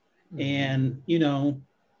above. And,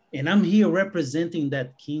 and I'm here representing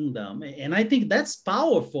that kingdom. And I think that's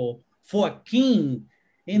powerful for a king,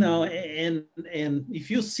 and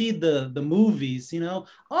if you see the movies,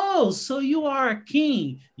 oh, so you are a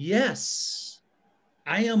king. Yes,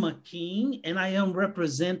 I am a king, and I am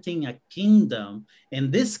representing a kingdom.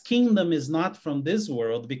 And this kingdom is not from this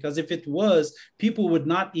world, because if it was, people would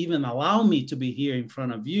not even allow me to be here in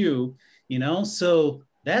front of you, So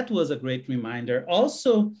that was a great reminder.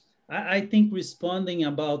 Also, I think responding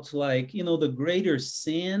about, like, the greater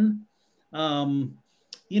sin, I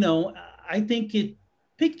think it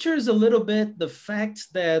pictures a little bit the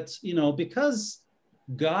fact that, because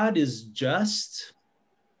God is just,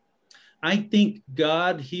 I think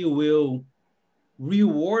God, he will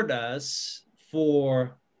reward us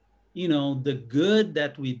for, the good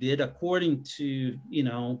that we did according to,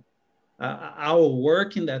 our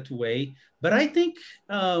work in that way. But I think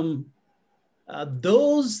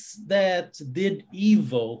those that did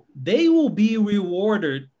evil, they will be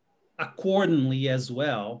rewarded accordingly as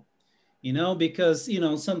well, because,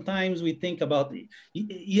 sometimes we think about,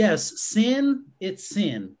 yes, sin, it's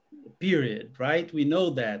sin, period, right? We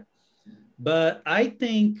know that. But I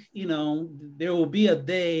think, there will be a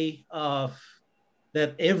day of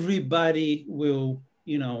that everybody will,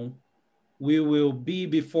 we will be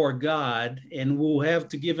before God, and we'll have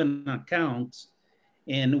to give an account,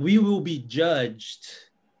 and we will be judged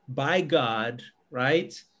by God,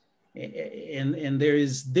 right? and there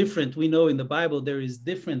is different, we know in the Bible, there is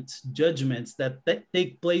different judgments that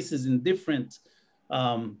take places in different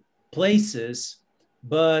places.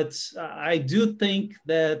 But I do think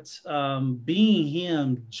that being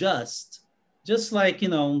him just like, you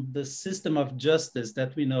know, the system of justice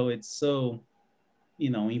that we know, it's so, you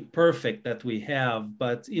know, imperfect that we have,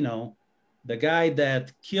 but, you know, the guy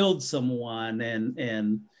that killed someone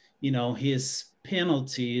and, you know, his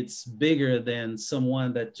penalty, it's bigger than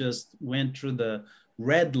someone that just went through the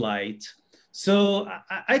red light. So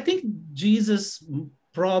I think Jesus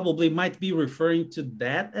probably might be referring to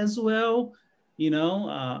that as well. You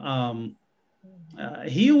know,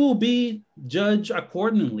 he will be judged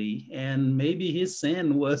accordingly, and maybe his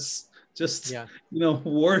sin was just, you know,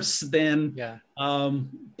 worse than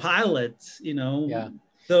Pilate, you know.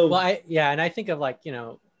 So well, and I think of, like, you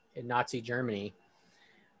know, in Nazi Germany,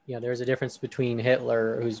 you know, there's a difference between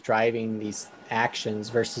Hitler, who's driving these actions,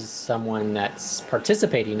 versus someone that's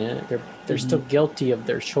participating in it. They're still guilty of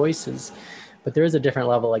their choices, but there is a different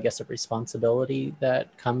level, I guess, of responsibility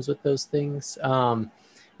that comes with those things. And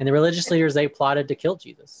the religious leaders, they plotted to kill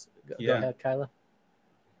Jesus. Go ahead, Kyla.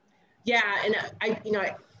 Yeah, and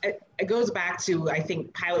it goes back to, I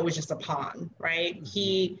think Pilate was just a pawn, right?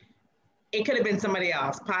 It could have been somebody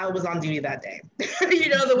else. Pilate was on duty that day. You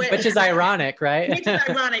know, the way, which is ironic, right? Which is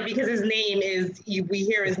ironic, because his name is, we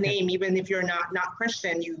hear his name, even if you're not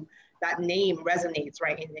Christian, that name resonates,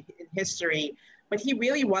 right, in history. But he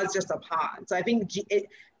really was just a pawn. So I think,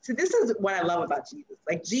 so this is what I love about Jesus.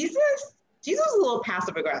 Like, Jesus was a little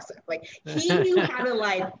passive aggressive. Like, he knew how to,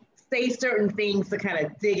 like, say certain things to kind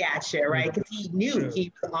of dig at you, right? Because he knew,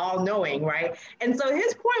 he was all knowing, right? And so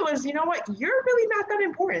his point was, you know what, you're really not that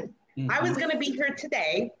important. I was going to be here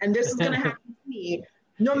today, and this is going to happen to me,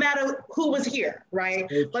 no matter who was here, right?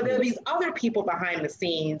 But there are these other people behind the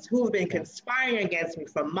scenes who have been conspiring against me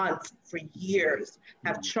for months, for years,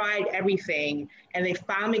 have tried everything, and they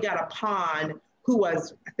finally got a pawn who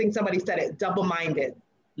was, I think somebody said it, double-minded,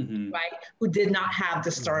 right? Who did not have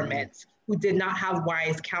discernment, who did not have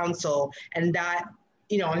wise counsel, and that,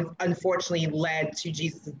 you know, unfortunately led to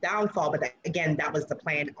Jesus' downfall. But again, that was the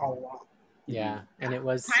plan all along. Yeah, and it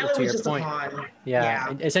was, Pilate to was your just point. A pawn.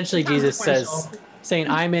 Yeah, essentially Jesus saying,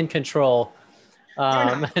 I'm in control,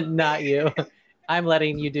 not you. I'm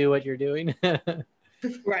letting you do what you're doing.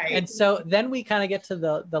 Right. And so then we kind of get to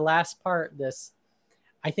the last part.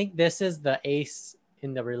 I think this is the ace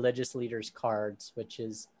in the religious leaders' cards, which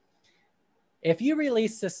is, if you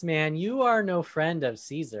release this man, you are no friend of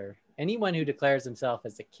Caesar. Anyone who declares himself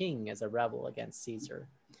as a king is a rebel against Caesar.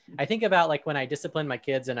 I think about, like, when I discipline my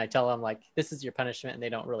kids and I tell them, like, this is your punishment, and they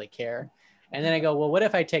don't really care. And then I go, well, what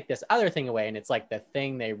if I take this other thing away? And it's like the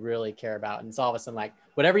thing they really care about. And it's all of a sudden like,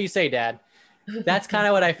 whatever you say, Dad. That's kind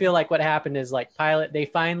of what I feel like what happened is, like, Pilate, they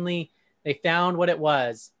found what it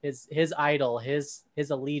was. His idol, his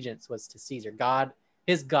allegiance was to Caesar.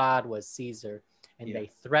 His God was Caesar. And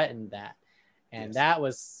they threatened that. And that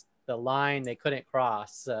was the line they couldn't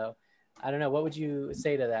cross. So I don't know. What would you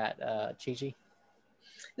say to that, Chi-Chi?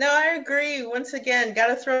 No, I agree. Once again, got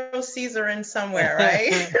to throw Caesar in somewhere,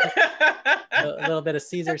 right? A little bit of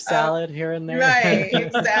Caesar salad here and there. Right,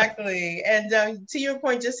 exactly. And to your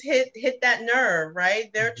point, just hit that nerve,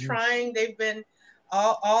 right? They're trying, they've been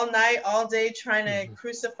all night, all day trying to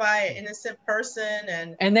crucify an innocent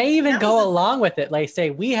person. And they even go along with it. Like,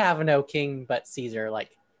 say, we have no king but Caesar. Like,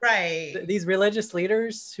 right. These religious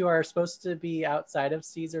leaders who are supposed to be outside of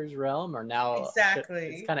Caesar's realm are now. Exactly.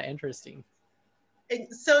 It's kind of interesting.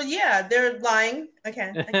 So yeah, they're lying.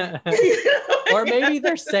 Okay. Or maybe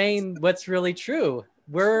they're saying what's really true.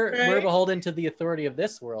 We're beholden to the authority of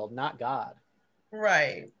this world, not God.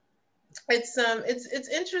 Right. It's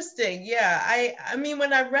interesting. Yeah. I mean,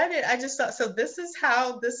 when I read it, I just thought, so this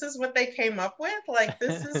is what they came up with. Like,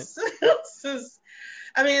 this is,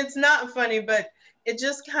 I mean, it's not funny, but it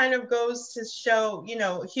just kind of goes to show, you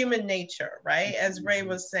know, human nature, right? As Ray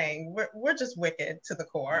was saying, we're just wicked to the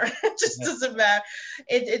core. It just doesn't matter.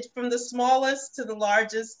 It's from the smallest to the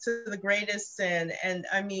largest to the greatest sin. And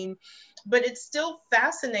I mean, but it still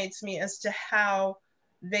fascinates me as to how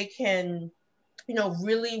they can, you know,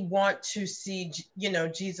 really want to see, you know,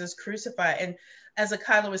 Jesus crucified. And as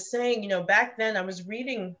Kyla was saying, you know, back then I was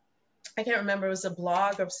reading, I can't remember, it was a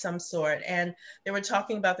blog of some sort, and they were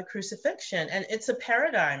talking about the crucifixion, and it's a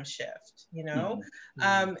paradigm shift, you know.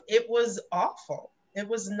 It was awful. It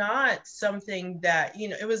was not something that, you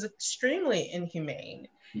know, it was extremely inhumane.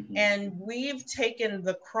 And we've taken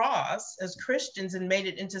the cross as Christians and made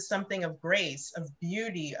it into something of grace, of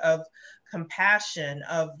beauty, of compassion,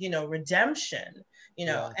 of, you know, redemption, you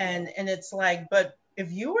know, and it's like, but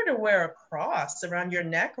if you were to wear a cross around your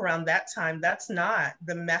neck around that time, that's not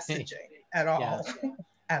the messaging at all.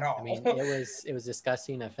 At all. I mean, it was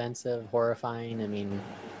disgusting, offensive, horrifying. I mean,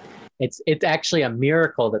 it's actually a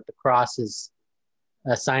miracle that the cross is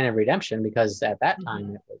a sign of redemption, because at that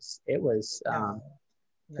time it was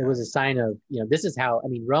a sign of, this is how, I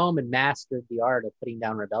mean, Rome had mastered the art of putting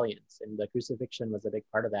down rebellions, and the crucifixion was a big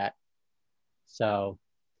part of that. So,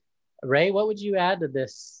 Ray, what would you add to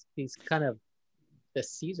this? These kind of the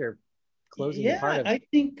Caesar closing part of. I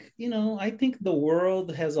think the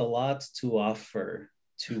world has a lot to offer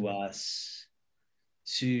to us,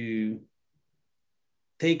 to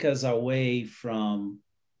take us away from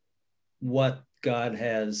what God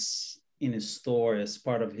has in his store as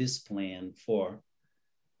part of his plan for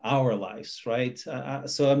our lives, right?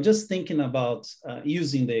 So I'm just thinking about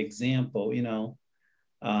using the example,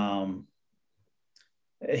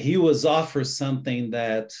 he was offered something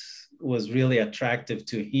that was really attractive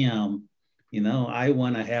to him. I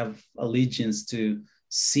want to have allegiance to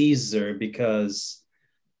Caesar because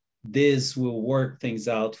this will work things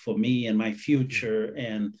out for me and my future.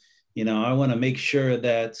 And, I want to make sure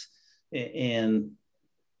that, and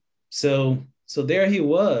so there he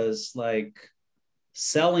was, like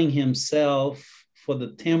selling himself for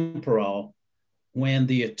the temporal when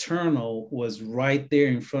the eternal was right there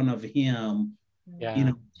in front of him,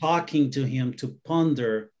 talking to him to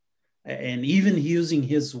ponder, and even using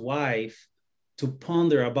his wife to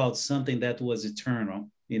ponder about something that was eternal,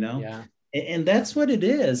 And that's what it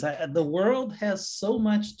is. The world has so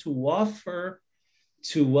much to offer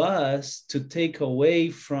to us, to take away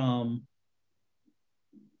from,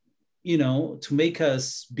 to make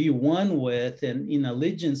us be one with and in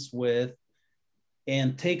allegiance with,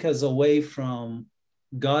 and take us away from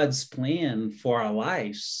God's plan for our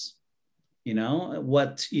lives.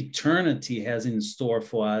 What eternity has in store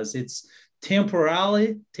for us. It's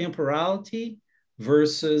temporality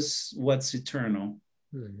versus what's eternal.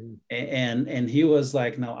 Mm-hmm. And he was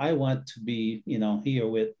like, no, I want to be, here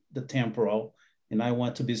with the temporal, and I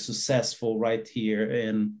want to be successful right here.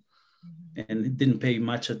 And he didn't pay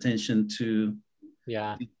much attention to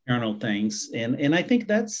eternal things. And I think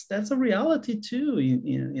that's a reality too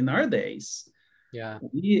in our days. Yeah.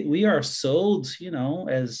 We are sold,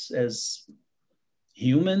 as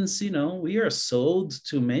humans, we are sold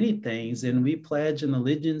to many things, and we pledge an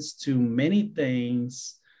allegiance to many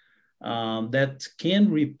things that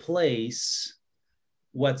can replace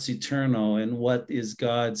what's eternal and what is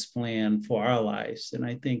God's plan for our lives. And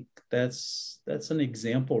I think that's an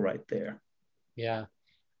example right there. Yeah.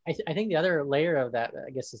 I think the other layer of that, I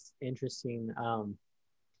guess, is interesting,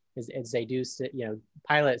 is they do,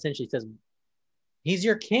 Pilate essentially says, he's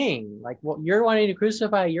your king. Like, well, you're wanting to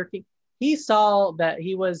crucify your king. He saw that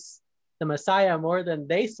he was the Messiah more than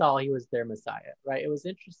they saw he was their Messiah, right? It was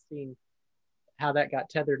interesting how that got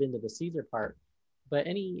tethered into the Caesar part. But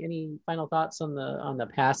any final thoughts on the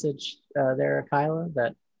passage there, Kyla,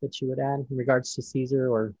 that you would add in regards to Caesar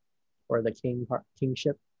or the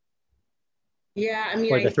kingship? Yeah, I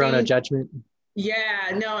mean, or the throne of judgment.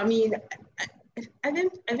 Yeah, no, I mean, I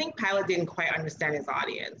think Pilate didn't quite understand his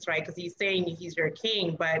audience, right? Because he's saying he's your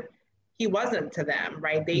king, but he wasn't to them,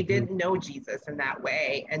 right? They didn't know Jesus in that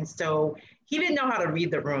way. And so he didn't know how to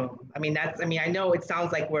read the room. I know it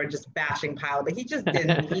sounds like we're just bashing Pilate, but he just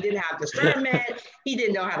didn't. He didn't have discernment. He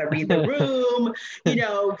didn't know how to read the room.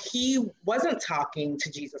 He wasn't talking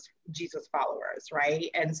to Jesus followers, right?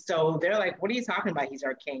 And so they're like, what are you talking about? He's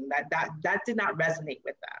our king. That did not resonate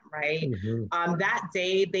with them, right? Mm-hmm. That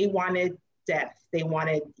day, they wanted death. They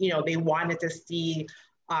wanted to see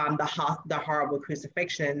the horrible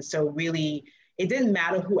crucifixion. So really, it didn't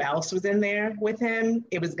matter who else was in there with him.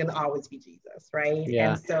 It was going to always be Jesus, right?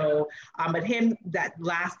 Yeah. And so, but him, that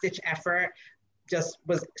last ditch effort just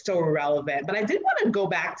was so irrelevant. But I did want to go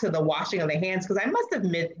back to the washing of the hands, because I must have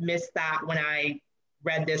missed that when I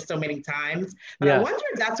read this so many times. But I wonder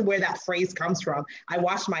if that's where that phrase comes from. I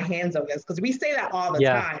wash my hands of this, because we say that all the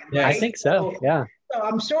time. Yeah, right? I think so. Yeah. So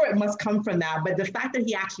I'm sure it must come from that. But the fact that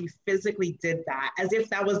he actually physically did that, as if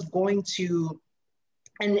that was going to,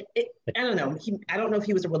 and I don't know. I don't know if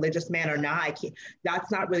he was a religious man or not.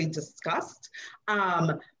 That's not really discussed.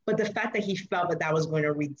 But the fact that he felt that was going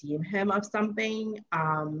to redeem him of something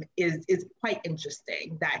is quite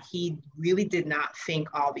interesting. That he really did not think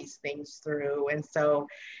all these things through, and so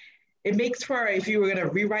it makes for, if you were going to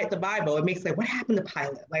rewrite the Bible, it makes like, what happened to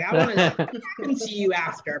Pilate? Like, I want to know what happened to you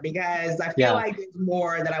after, because I feel like there's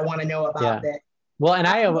more that I want to know about this. Well, and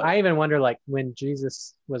I even wonder, like, when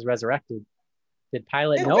Jesus was resurrected, did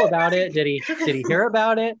Pilate know about it? Did he hear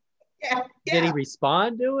about it? Did he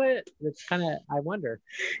respond to it? It's kind of, I wonder.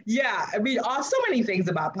 Yeah, I mean, so many things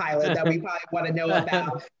about Pilate that we probably want to know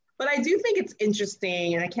about. But I do think it's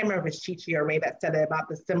interesting, and I can't remember if it's Chi-Chi or Ray that said it about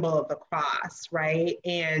the symbol of the cross, right?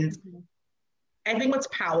 And I think what's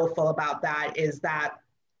powerful about that is that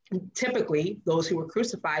typically those who were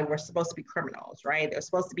crucified were supposed to be criminals, right? They're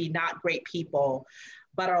supposed to be not great people,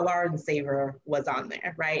 but our Lord and Savior was on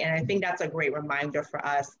there, right? And I think that's a great reminder for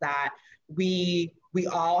us that we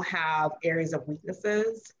all have areas of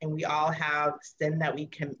weaknesses, and we all have sin that we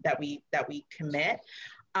commit.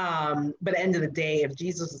 But at the end of the day, if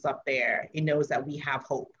Jesus is up there, he knows that we have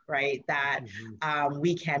hope, right? That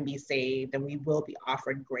we can be saved and we will be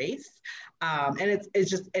offered grace. And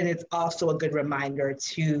it's also a good reminder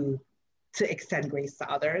to extend grace to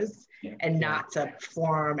others and not to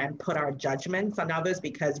form and put our judgments on others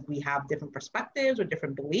because we have different perspectives or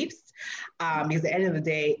different beliefs. Because at the end of the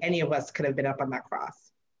day, any of us could have been up on that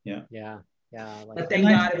cross. Yeah. But thank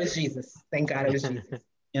God it was Jesus. Thank God it was Jesus.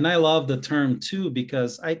 And I love the term too,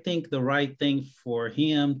 because I think the right thing for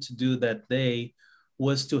him to do that day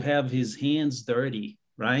was to have his hands dirty,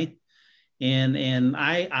 right? And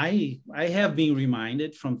I have been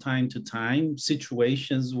reminded from time to time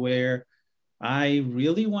situations where I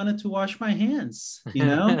really wanted to wash my hands, you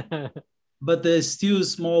know? But the still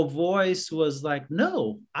small voice was like,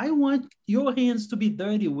 no, I want your hands to be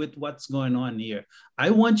dirty with what's going on here. I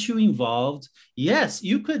want you involved. Yes,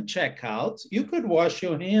 you could check out. You could wash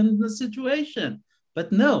your hands in the situation.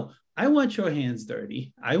 But no, I want your hands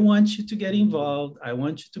dirty. I want you to get involved. I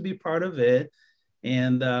want you to be part of it.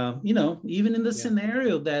 And, even in the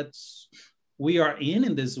scenario that we are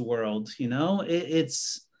in this world,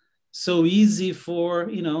 it's so easy for,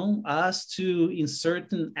 us to, in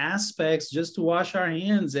certain aspects, just to wash our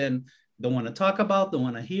hands and don't want to talk about, don't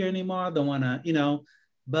want to hear anymore, don't want to,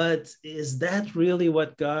 but is that really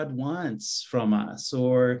what God wants from us?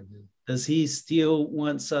 Or does he still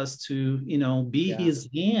wants us to, be his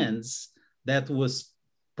hands that was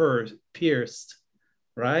pierced,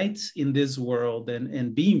 right, in this world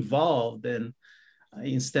and be involved and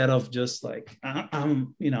instead of just like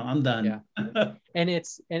I'm done. And it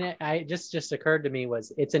just occurred to me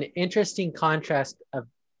it's an interesting contrast of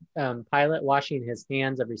Pilate washing his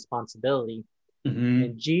hands of responsibility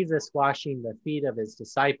and Jesus washing the feet of his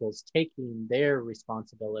disciples, taking their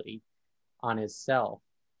responsibility on himself.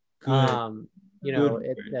 That's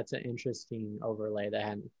an interesting overlay that I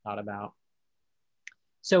hadn't thought about.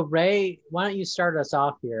 So Ray, why don't you start us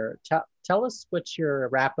off here? Tell us what's your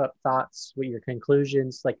wrap-up thoughts, what your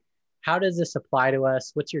conclusions, like how does this apply to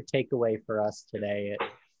us? What's your takeaway for us today?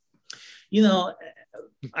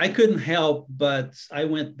 I couldn't help, but I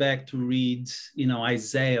went back to read,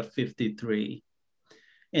 Isaiah 53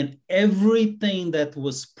 and everything that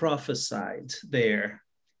was prophesied there,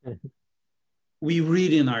 we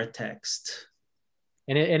read in our text.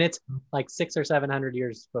 And it's like 600 or 700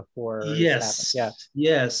 years before. Yes.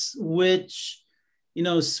 Yes. Which,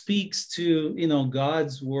 speaks to,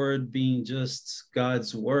 God's word being just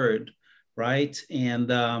God's word. Right.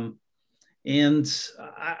 And I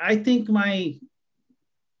think my,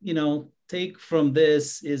 take from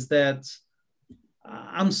this is that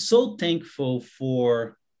I'm so thankful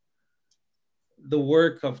for the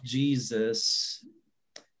work of Jesus,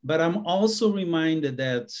 but I'm also reminded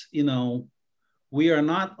that, we are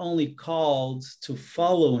not only called to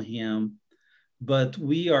follow him, but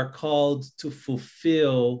we are called to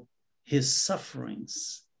fulfill his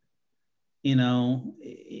sufferings,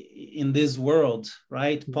 in this world,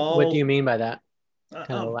 right? Paul. What do you mean by that?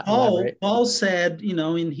 Paul said,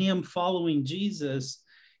 in him following Jesus,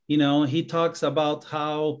 he talks about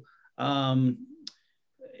how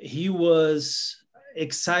he was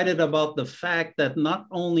excited about the fact that not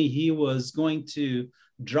only he was going to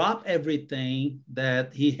drop everything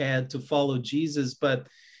that he had to follow Jesus, but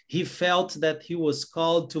he felt that he was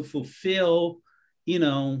called to fulfill,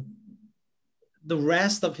 the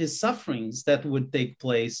rest of his sufferings that would take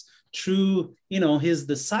place through, his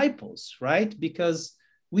disciples, right? Because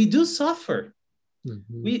we do suffer.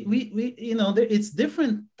 We it's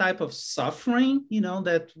different type of suffering,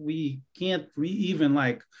 that we can't even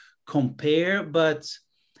like compare, but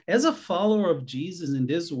as a follower of Jesus in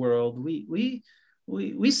this world, we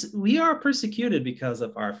are persecuted because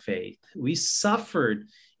of our faith. We suffered,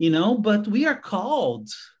 but we are called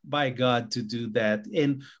by God to do that.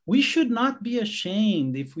 And we should not be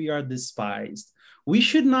ashamed if we are despised. We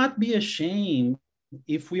should not be ashamed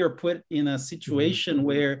if we are put in a situation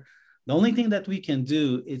where the only thing that we can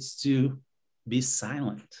do is to be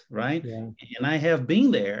silent, right? Yeah. And I have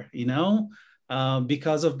been there,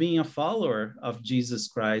 because of being a follower of Jesus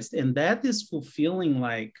Christ. And that is fulfilling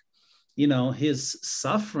like his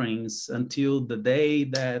sufferings until the day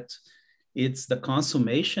that it's the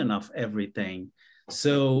consummation of everything.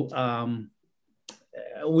 So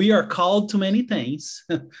we are called to many things,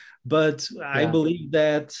 but I believe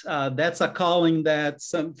that that's a calling that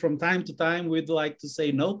from time to time we'd like to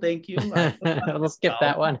say, no, thank you. We'll skip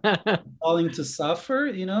that one. Calling to suffer,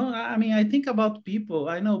 I mean, I think about people,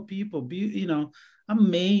 I know people,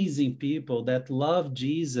 amazing people that love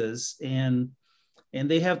Jesus, and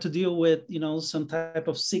they have to deal with, some type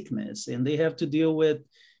of sickness, and they have to deal with,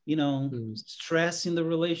 stress in the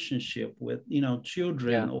relationship with,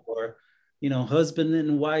 children, or, husband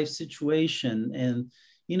and wife situation. And,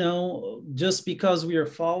 just because we are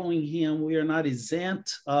following him, we are not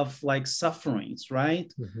exempt of like sufferings,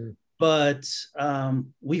 right? Mm-hmm. But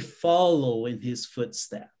we follow in his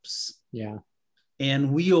footsteps. Yeah.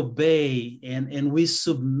 And we obey, and we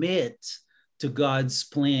submit to God's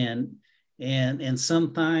plan. And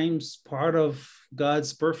sometimes part of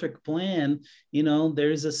God's perfect plan,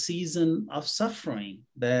 there's a season of suffering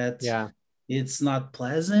that it's not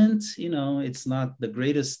pleasant, it's not the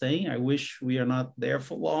greatest thing. I wish we are not there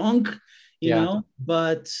for long,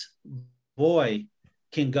 but boy,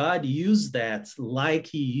 can God use that like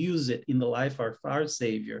he used it in the life of our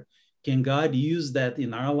Savior? Can God use that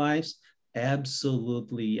in our lives?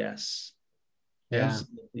 Absolutely, yes. Yeah.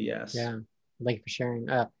 Absolutely, yes. Yeah. Thank you for sharing.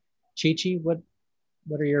 Chi-Chi, what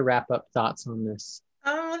are your wrap-up thoughts on this?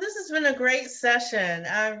 This has been a great session.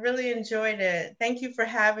 I really enjoyed it. Thank you for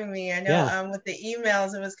having me. I know with the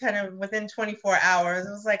emails, it was kind of within 24 hours. It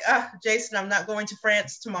was like, Jason, I'm not going to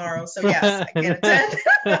France tomorrow. So yes, I can attend.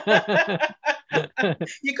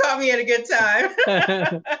 You caught me at a good time.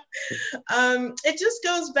 It just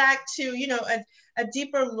goes back to, a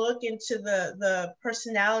deeper look into the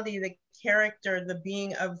personality, the character, the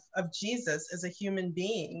being of Jesus as a human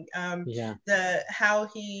being. How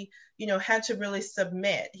he, had to really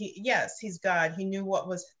submit. He's God. He knew what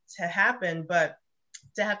was to happen, but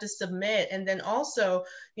to have to submit, and then also,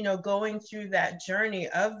 going through that journey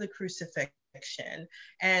of the crucifixion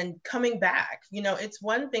and coming back. It's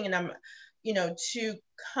one thing, and I'm, to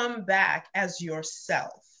come back as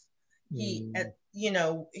yourself.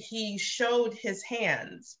 He showed his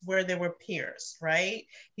hands where they were pierced, right?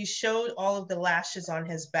 He showed all of the lashes on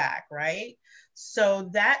his back, right? So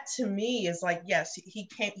that to me is like, yes, he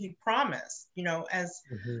promised, as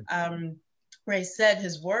Ray said,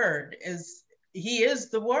 his word is, he is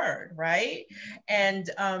the word, right? And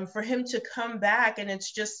for him to come back, and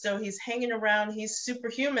it's just so he's hanging around, he's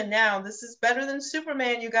superhuman now. This is better than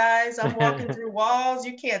Superman, you guys. I'm walking through walls,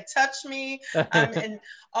 you can't touch me. And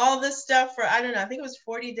all this stuff for, I don't know, I think it was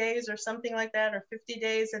 40 days or something like that, or 50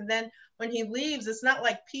 days. And then when he leaves, it's not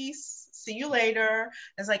like, peace, see you later.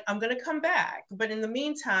 It's like, I'm gonna come back, but in the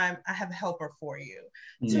meantime, I have a helper for you.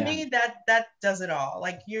 To me, that does it all.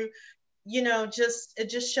 Like it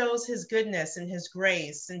just shows his goodness and his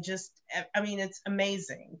grace, and just, I mean, it's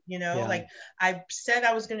amazing, like I said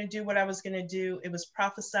I was going to do what I was going to do. It was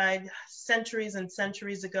prophesied centuries and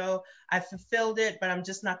centuries ago. I fulfilled it, but I'm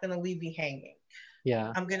just not going to leave you hanging.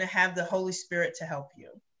 Yeah. I'm going to have the Holy Spirit to help you.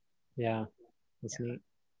 Yeah. That's neat.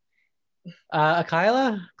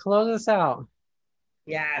 Akila, close us out.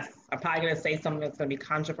 Yes, I'm probably going to say something that's going to be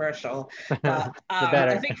controversial. But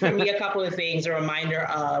I think for me, a couple of things, a reminder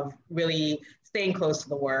of really staying close to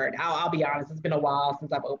the word. I'll be honest, it's been a while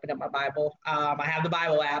since I've opened up my Bible. I have the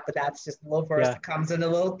Bible app, but that's just a little verse that comes in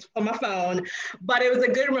on my phone. But it was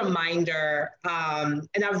a good reminder, and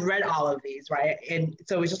I've read all of these, right? And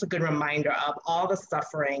so it was just a good reminder of all the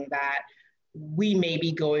suffering that we may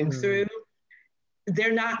be going through.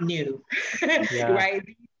 They're not new, right?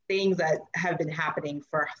 Things that have been happening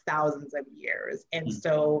for thousands of years. And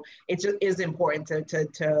so it just is important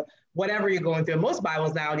to whatever you're going through. Most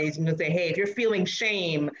Bibles nowadays, you can say, hey, if you're feeling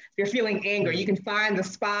shame, if you're feeling anger, you can find the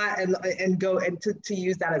spot and go and to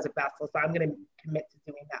use that as a vessel. So I'm going to commit to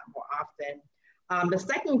doing that more often. The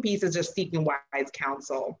second piece is just seeking wise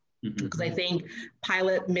counsel. Because I think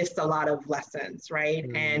Pilate missed a lot of lessons, right?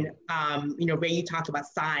 And, Ray, you talked about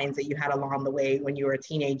signs that you had along the way when you were a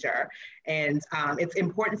teenager. And it's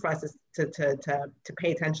important for us to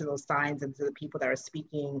pay attention to those signs and to the people that are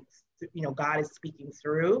speaking, God is speaking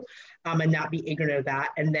through, and not be ignorant of that.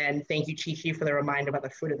 And then thank you, Chi-Chi, for the reminder about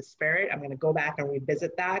the fruit of the Spirit. I'm going to go back and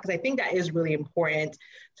revisit that, because I think that is really important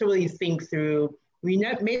to really think through. We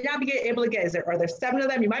may not be able to get, are there 7 of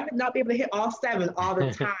them? You might not be able to hit all 7 all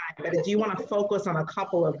the time, but if you want to focus on a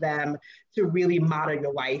couple of them to really model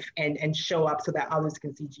your life and show up so that others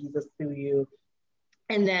can see Jesus through you.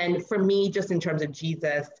 And then for me, just in terms of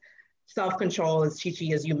Jesus, self-control, as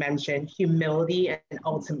Chi-Chi, as you mentioned, humility, and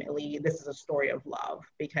ultimately, this is a story of love.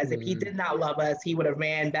 Because if he did not love us, he would have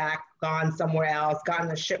ran back, gone somewhere else,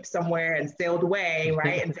 gotten a ship somewhere, and sailed away,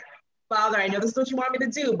 right? And said, Father, I know this is what you want me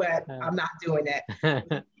to do, but I'm not doing it.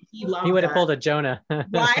 He would have pulled a Jonah.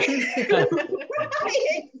 Right? Exactly.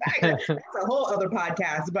 That's a whole other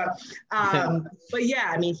podcast. But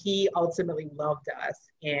yeah, I mean, he ultimately loved us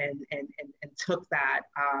and took that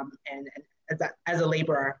and as a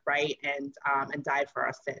laborer, right? And died for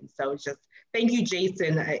our sins. So it's just, thank you,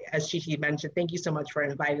 Jason, as Chi-Chi mentioned, thank you so much for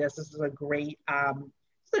inviting us. This is a great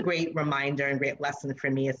reminder and great lesson for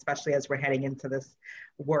me, especially as we're heading into this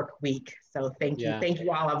work week. So thank you. Thank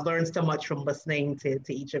you all. I've learned so much from listening to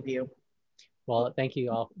each of you. Well, thank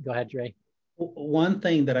you all. Go ahead, Dre. One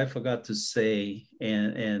thing that I forgot to say,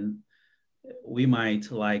 and we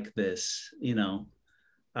might like this,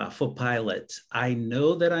 for Pilate, I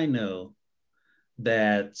know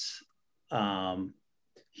that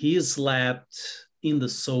he slept in the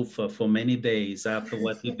sofa for many days after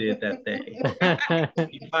what he did that day.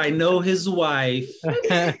 If I know his wife,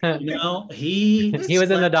 he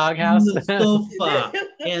was in the doghouse, in the sofa,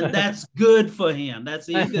 and that's good for him.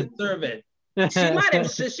 He deserved it.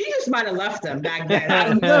 She just might have left him back then.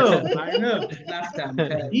 I know. Left him.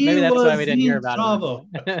 Maybe that's why we didn't hear about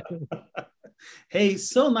him. Hey,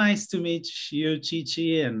 so nice to meet you,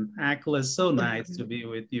 Chi-Chi and Akla. So nice to be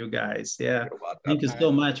with you guys. Yeah. Thank you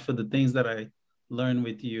so much for the things that I learned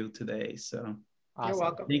with you today. So awesome. You're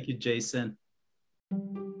welcome. Thank you, Jason.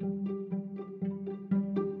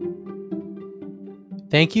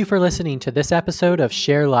 Thank you for listening to this episode of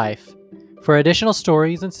Share Life. For additional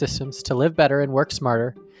stories and systems to live better and work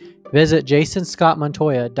smarter, visit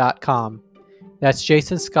jasonscottmontoya.com. That's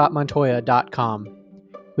jasonscottmontoya.com.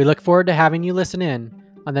 We look forward to having you listen in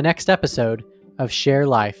on the next episode of Share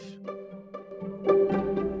Life.